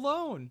Home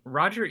Alone.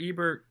 Roger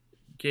Ebert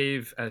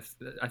gave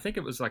I think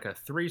it was like a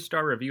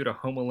 3-star review to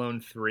Home Alone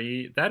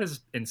 3. That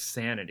is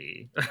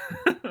insanity.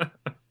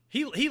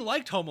 He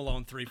liked Home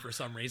Alone 3 for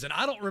some reason.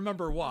 I don't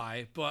remember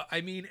why, but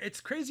I mean, it's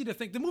crazy to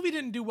think the movie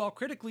didn't do well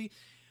critically,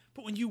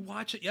 but when you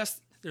watch it,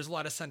 yes, there's a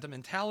lot of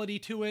sentimentality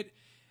to it.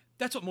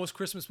 That's what most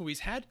Christmas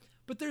movies had,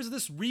 but there's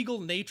this regal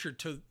nature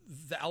to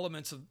the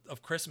elements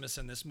of Christmas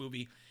in this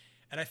movie,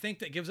 and I think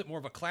that gives it more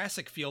of a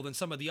classic feel than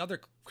some of the other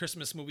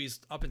Christmas movies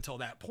up until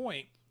that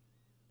point.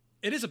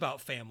 It is about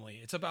family.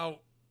 It's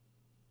about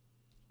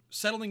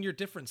settling your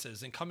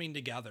differences and coming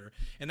together,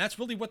 and that's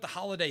really what the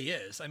holiday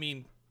is. I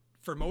mean,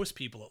 for most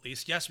people at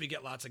least. Yes, we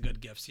get lots of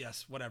good gifts.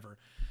 Yes, whatever,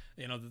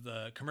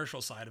 the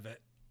commercial side of it.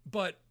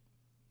 But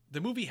the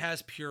movie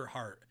has pure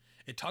heart.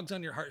 It tugs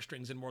on your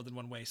heartstrings in more than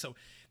one way. So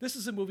this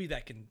is a movie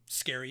that can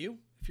scare you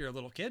if you're a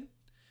little kid.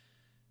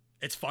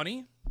 It's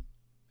funny.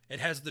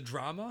 It has the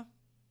drama.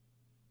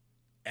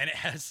 And it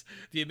has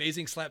the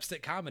amazing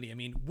slapstick comedy. I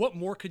mean, what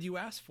more could you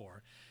ask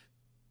for?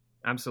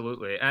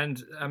 Absolutely.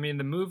 And I mean,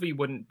 the movie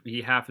wouldn't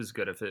be half as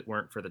good if it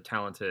weren't for the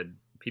talented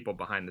people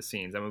behind the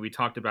scenes. I mean, we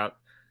talked about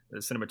the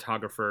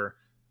cinematographer,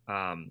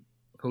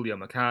 Julio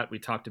Macat. We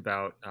talked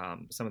about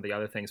some of the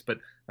other things, but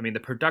I mean, the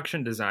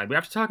production design, we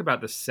have to talk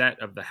about the set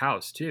of the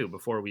house too,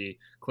 before we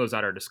close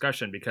out our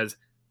discussion, because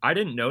I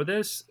didn't know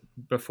this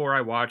before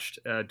I watched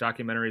a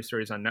documentary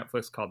series on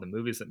Netflix called The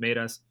Movies That Made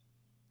Us.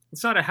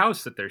 It's not a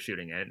house that they're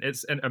shooting in.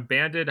 It's an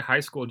abandoned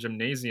high school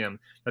gymnasium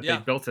that they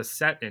built a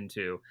set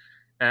into.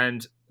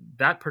 And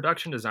that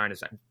production design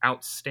is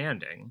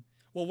outstanding.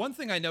 Well, one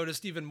thing I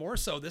noticed even more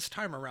so this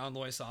time around,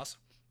 Loy Sauce,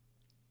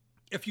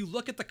 if you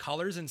look at the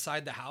colors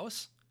inside the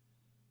house,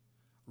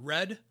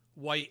 red,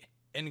 white,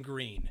 and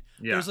green.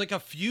 Yeah. There's like a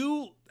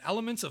few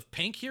elements of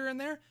pink here and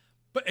there,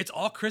 but it's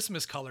all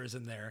Christmas colors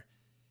in there.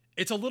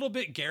 It's a little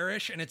bit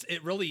garish, and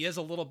it really is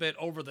a little bit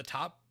over the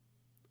top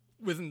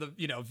within the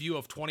view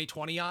of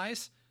 2020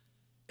 eyes.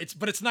 It's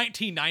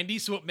 1990,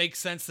 so it makes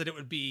sense that it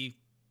would be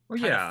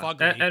kind of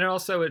fugly. And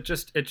also it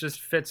just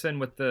fits in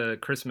with the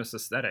Christmas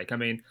aesthetic. I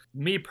mean,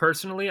 me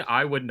personally,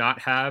 I would not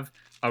have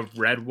a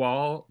red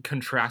wall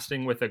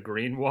contrasting with a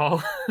green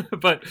wall,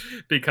 but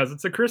because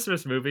it's a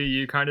Christmas movie,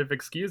 you kind of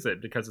excuse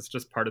it because it's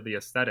just part of the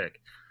aesthetic.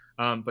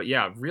 But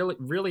yeah, really,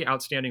 really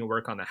outstanding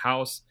work on the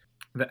house.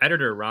 The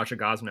editor, Raja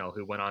Gosnell,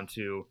 who went on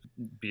to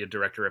be a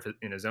director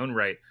in his own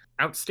right,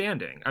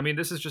 outstanding. I mean,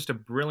 this is just a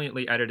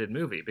brilliantly edited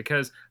movie,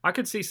 because I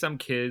could see some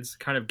kids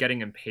kind of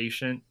getting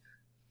impatient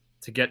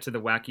to get to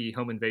the wacky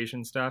home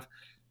invasion stuff,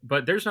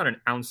 but there's not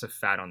an ounce of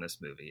fat on this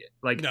movie.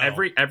 Like, no.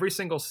 every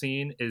single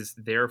scene is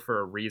there for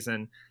a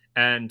reason,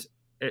 and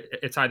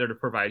it's either to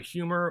provide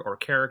humor or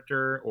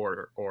character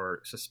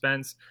or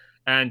suspense.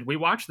 And we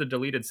watched the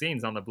deleted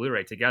scenes on the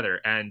Blu-ray together,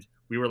 and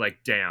we were like,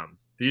 damn,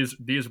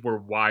 these were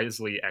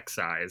wisely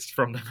excised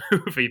from the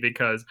movie,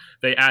 because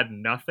they add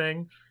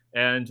nothing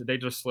and they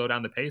just slow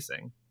down the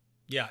pacing.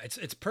 Yeah,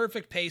 it's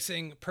perfect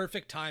pacing,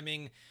 perfect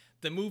timing.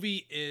 The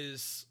movie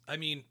is, I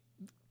mean,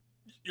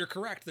 you're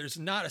correct. There's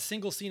not a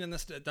single scene in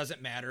this that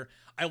doesn't matter.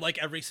 I like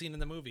every scene in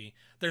the movie.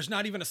 There's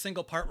not even a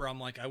single part where I'm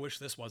like, I wish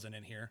this wasn't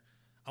in here.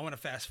 I want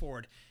to fast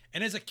forward.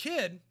 And as a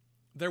kid,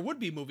 there would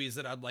be movies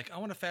that I'd like, I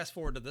want to fast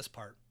forward to this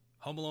part.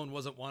 Home Alone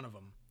wasn't one of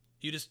them.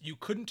 You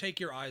couldn't take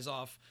your eyes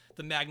off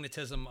the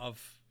magnetism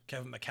of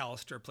Kevin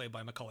McAllister, played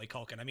by Macaulay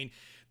Culkin. I mean,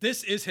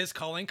 this is his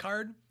calling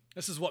card.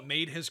 This is what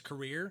made his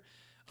career.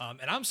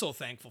 And I'm so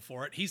thankful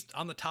for it. He's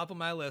on the top of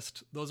my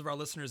list. Those of our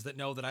listeners that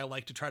know that I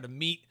like to try to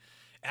meet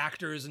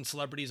actors and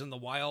celebrities in the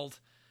wild.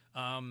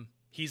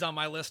 He's on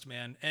my list,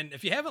 man. And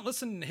if you haven't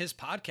listened to his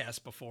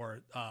podcast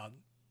before,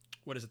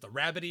 what is it? The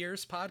Rabbit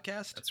Ears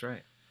podcast. That's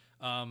right.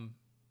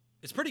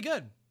 It's pretty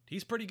good.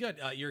 He's pretty good.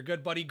 Your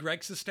good buddy, Greg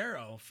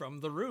Sestero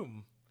from The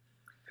Room.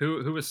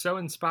 Who was so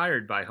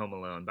inspired by Home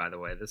Alone, by the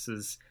way. This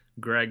is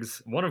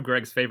one of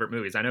Greg's favorite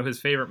movies. I know his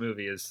favorite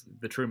movie is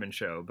The Truman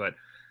Show, but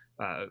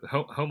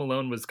Home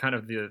Alone was kind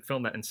of the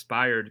film that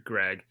inspired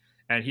Greg.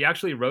 And he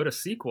actually wrote a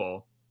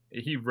sequel.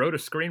 He wrote a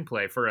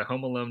screenplay for a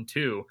Home Alone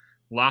 2,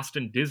 Lost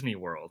in Disney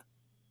World,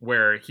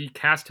 where he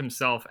cast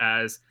himself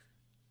as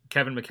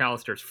Kevin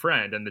McAllister's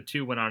friend, and the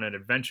two went on an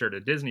adventure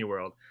to Disney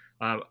World.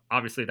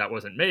 Obviously, that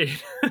wasn't made,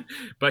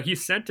 but he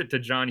sent it to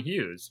John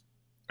Hughes,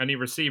 and he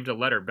received a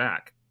letter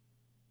back.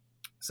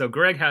 So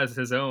Greg has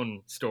his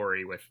own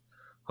story with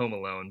Home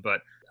Alone,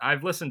 but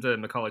I've listened to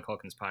Macaulay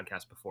Culkin's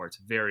podcast before. It's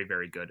very,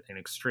 very good and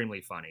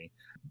extremely funny.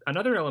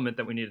 Another element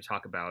that we need to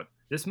talk about,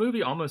 this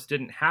movie almost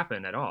didn't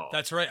happen at all.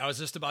 That's right. I was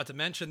just about to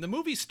mention the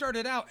movie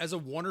started out as a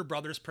Warner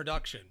Brothers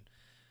production.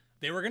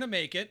 They were going to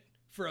make it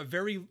for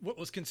what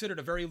was considered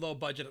a very low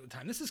budget at the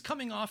time. This is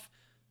coming off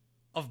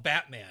of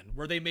Batman,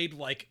 where they made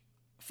like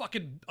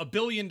fucking $1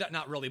 billion,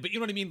 not really, but you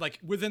know what I mean? Like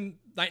within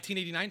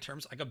 1989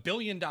 terms, like $1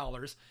 billion.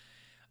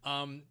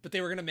 But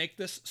they were going to make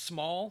this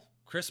small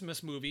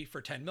Christmas movie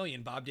for $10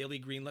 million. Bob Daly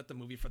greenlit the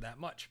movie for that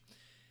much.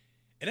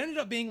 It ended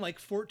up being like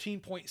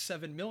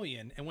 $14.7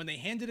 million. And when they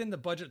handed in the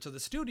budget to the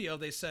studio,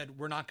 they said,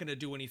 we're not going to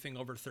do anything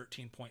over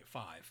 13.5.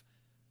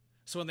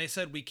 So when they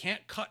said, we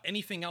can't cut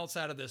anything else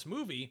out of this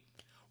movie,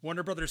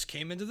 Warner Brothers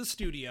came into the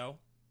studio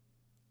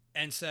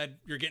and said,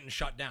 you're getting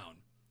shut down.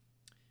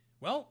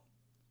 Well,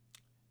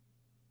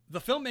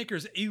 the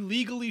filmmakers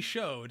illegally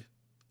showed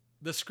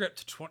the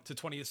script to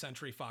 20th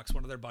Century Fox,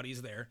 one of their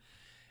buddies there,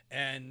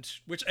 and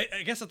which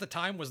I guess at the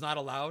time was not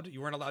allowed.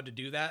 You weren't allowed to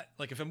do that.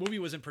 Like if a movie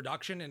was in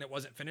production and it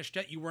wasn't finished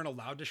yet, you weren't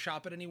allowed to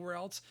shop it anywhere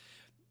else.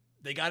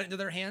 They got it into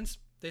their hands.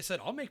 They said,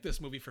 I'll make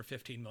this movie for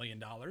 $15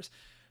 million.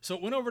 So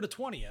it went over to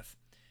 20th.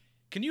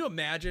 Can you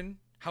imagine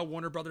how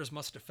Warner Brothers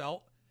must have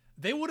felt?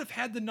 They would have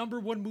had the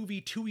 #1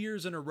 movie 2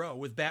 years in a row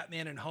with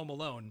Batman and Home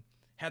Alone.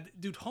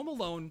 Home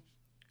Alone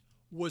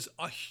was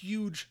a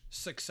huge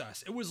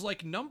success. It was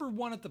like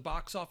 #1 at the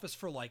box office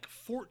for like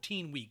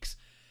 14 weeks.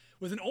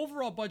 With an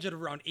overall budget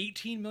of around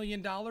 $18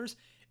 million,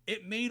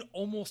 it made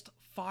almost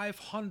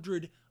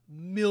 $500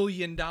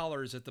 million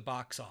at the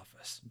box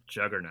office.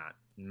 Juggernaut.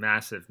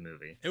 Massive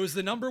movie. It was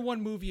the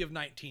 #1 movie of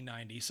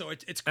 1990. So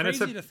it's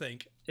crazy to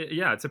think.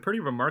 It's a pretty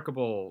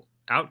remarkable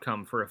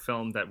outcome for a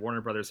film that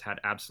Warner Brothers had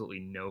absolutely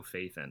no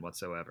faith in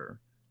whatsoever.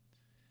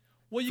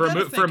 Well,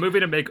 for a movie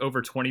to make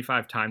over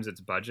 25 times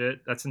its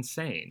budget, that's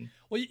insane.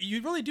 Well,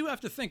 you really do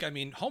have to think. I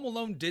mean, Home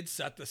Alone did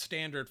set the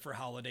standard for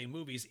holiday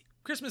movies.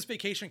 Christmas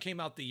Vacation came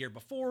out the year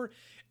before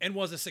and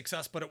was a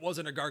success, but it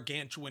wasn't a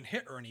gargantuan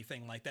hit or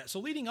anything like that.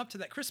 So leading up to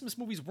that, Christmas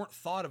movies weren't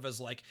thought of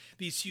as like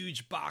these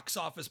huge box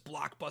office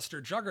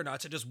blockbuster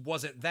juggernauts. It just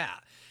wasn't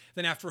that.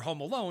 Then after Home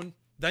Alone,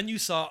 then you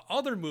saw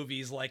other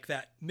movies like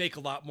that make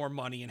a lot more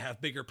money and have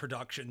bigger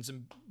productions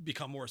and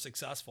become more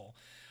successful.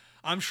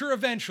 I'm sure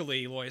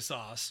eventually, Lois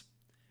Sauce,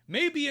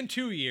 maybe in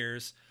 2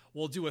 years,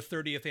 we'll do a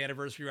 30th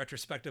anniversary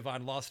retrospective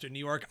on Lost in New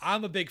York.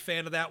 I'm a big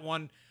fan of that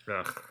one.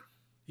 Ugh.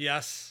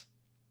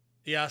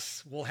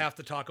 Yes, we'll have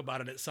to talk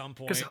about it at some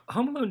point. Because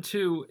Home Alone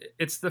 2,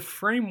 it's the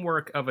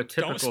framework of a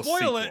typical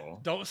sequel.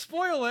 Don't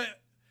spoil it.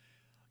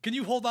 Can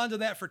you hold on to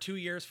that for 2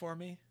 years for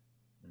me?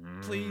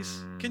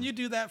 Please? Can you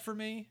do that for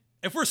me?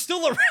 If we're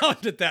still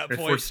around at that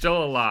point. If we're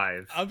still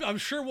alive. I'm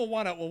sure we'll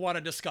want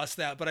to discuss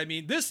that. But I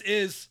mean, this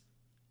is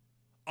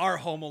our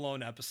Home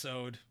Alone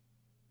episode.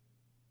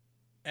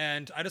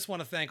 And I just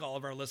want to thank all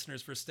of our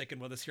listeners for sticking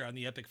with us here on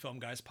the Epic Film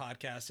Guys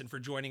podcast and for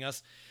joining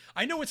us.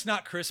 I know it's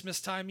not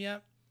Christmas time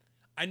yet.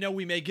 I know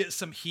we may get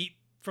some heat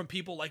from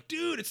people like,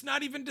 dude, it's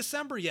not even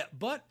December yet.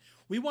 But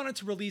we wanted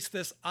to release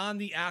this on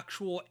the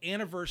actual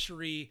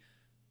anniversary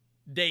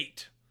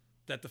date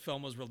that the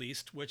film was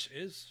released, which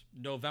is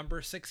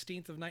November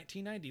 16th of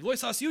 1990.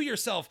 Loisas, you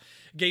yourself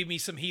gave me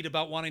some heat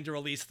about wanting to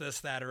release this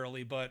that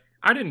early, but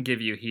I didn't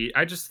give you heat.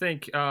 I just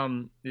think,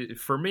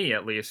 for me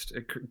at least,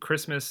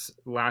 Christmas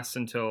lasts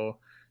until,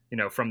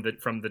 from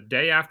the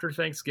day after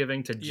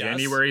Thanksgiving to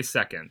January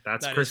 2nd.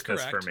 That's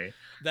Christmas for me.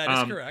 That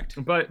is correct.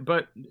 But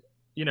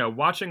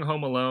watching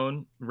Home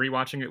Alone,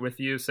 rewatching it with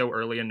you so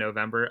early in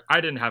November,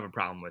 I didn't have a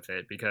problem with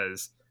it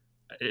because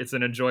it's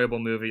an enjoyable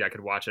movie. I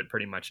could watch it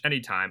pretty much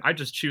anytime. I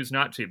just choose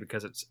not to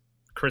because it's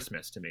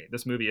Christmas to me.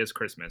 This movie is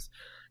Christmas.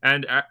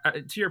 And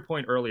to your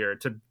point earlier,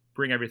 to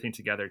bring everything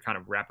together, kind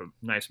of wrap a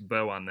nice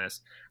bow on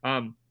this,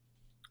 Home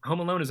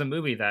Alone is a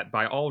movie that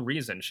by all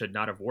reason should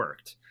not have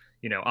worked.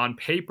 On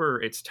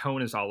paper, its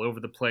tone is all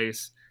over the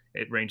place.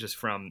 It ranges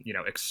from,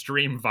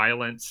 extreme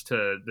violence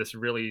to this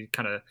really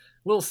kind of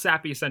little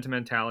sappy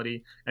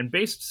sentimentality. And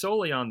based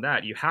solely on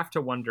that, you have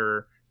to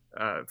wonder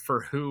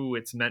for who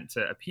it's meant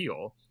to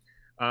appeal.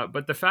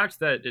 But the fact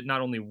that it not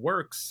only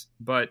works,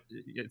 but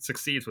it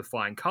succeeds with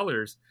flying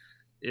colors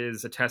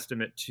is a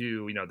testament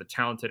to, the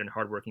talented and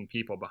hardworking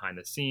people behind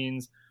the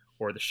scenes,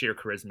 or the sheer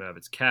charisma of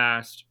its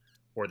cast,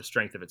 or the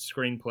strength of its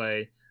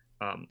screenplay,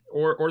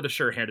 or the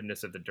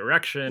sure-handedness of the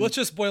direction. Let's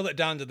just boil it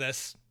down to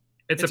this.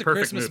 It's a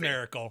Christmas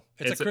miracle.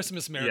 It's a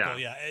Christmas miracle.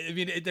 Yeah. I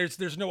mean,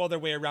 there's no other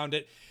way around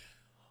it.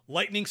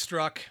 Lightning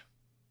struck.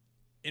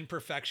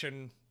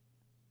 Imperfection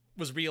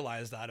was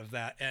realized out of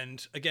that.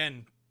 And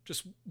again,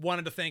 just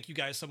wanted to thank you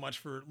guys so much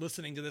for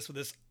listening to this with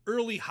this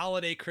early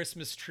holiday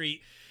Christmas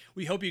treat.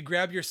 We hope you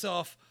grab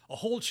yourself a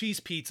whole cheese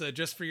pizza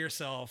just for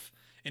yourself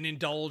and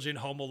indulge in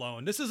Home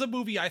Alone. This is a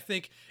movie, I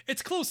think,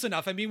 it's close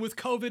enough. I mean, with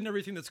COVID and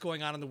everything that's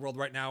going on in the world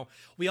right now,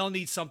 we all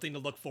need something to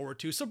look forward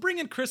to. So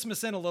bringing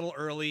Christmas in a little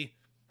early,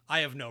 I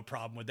have no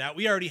problem with that.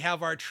 We already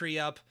have our tree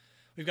up.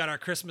 We've got our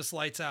Christmas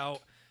lights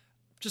out.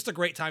 Just a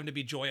great time to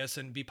be joyous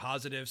and be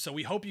positive. So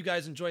we hope you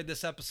guys enjoyed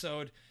this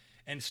episode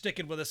and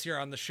sticking with us here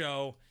on the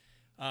show.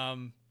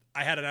 I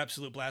had an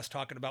absolute blast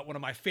talking about one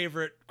of my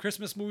favorite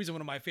Christmas movies and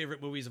one of my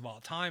favorite movies of all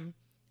time,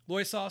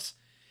 Loisos.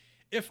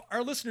 If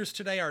our listeners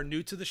today are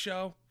new to the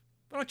show,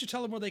 why don't you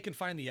tell them where they can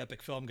find the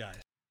Epic Film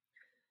Guys?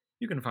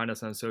 You can find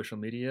us on social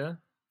media,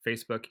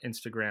 Facebook,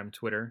 Instagram,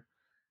 Twitter,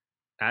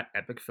 at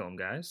Epic Film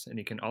Guys. And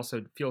you can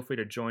also feel free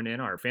to join in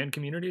our fan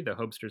community, the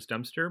Hopesters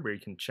Dumpster, where you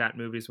can chat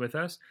movies with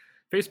us.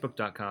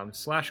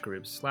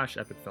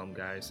 Facebook.com/groups/Epic Film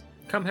Guys.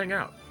 Come hang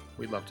out.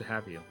 We'd love to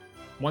have you.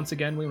 Once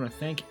again, we want to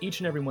thank each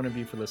and every one of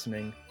you for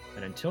listening.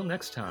 And until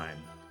next time,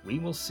 we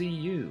will see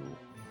you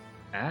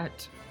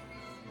at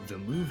the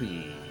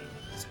movie.